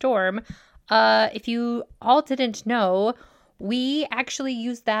Passing Storm. If you all didn't know, we actually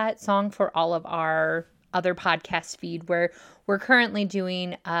use that song for all of our other podcast feed, where we're currently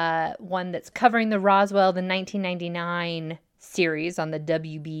doing one that's covering the Roswell, the 1999 series on the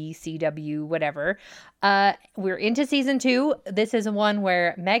WBCW, whatever. We're into season 2. This is one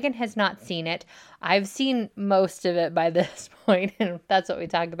where Megan has not seen it. I've seen most of it by this point, and that's what we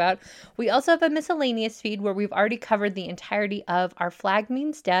talk about. We also have a miscellaneous feed where we've already covered the entirety of Our Flag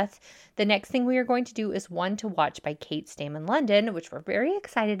Means Death. The next thing we are going to do is One to Watch by Kate Stamen London, which we're very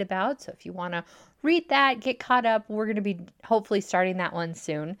excited about. So if you want to read that, get caught up, we're going to be hopefully starting that one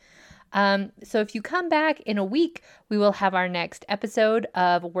soon. So if you come back in a week, we will have our next episode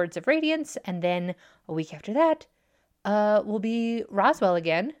of Words of Radiance, and then a week after that, will be Roswell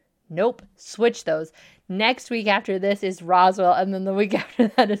again. Nope, switch those. Next week after this is Roswell, and then the week after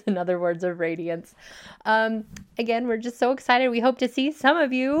that is another Words of Radiance. Again, we're just so excited. We hope to see some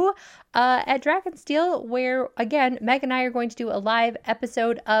of you at Dragonsteel, where, again, Meg and I are going to do a live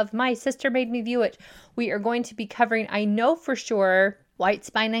episode of My Sister Made Me View It. We are going to be covering, I know for sure, White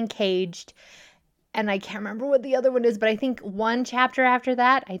Spine Uncaged, and I can't remember what the other one is, but I think one chapter after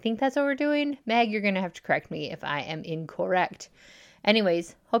that, I think that's what we're doing. Meg, you're going to have to correct me if I am incorrect.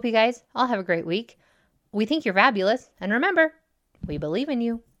 Anyways, hope you guys all have a great week. We think you're fabulous, and remember, we believe in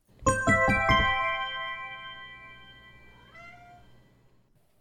you.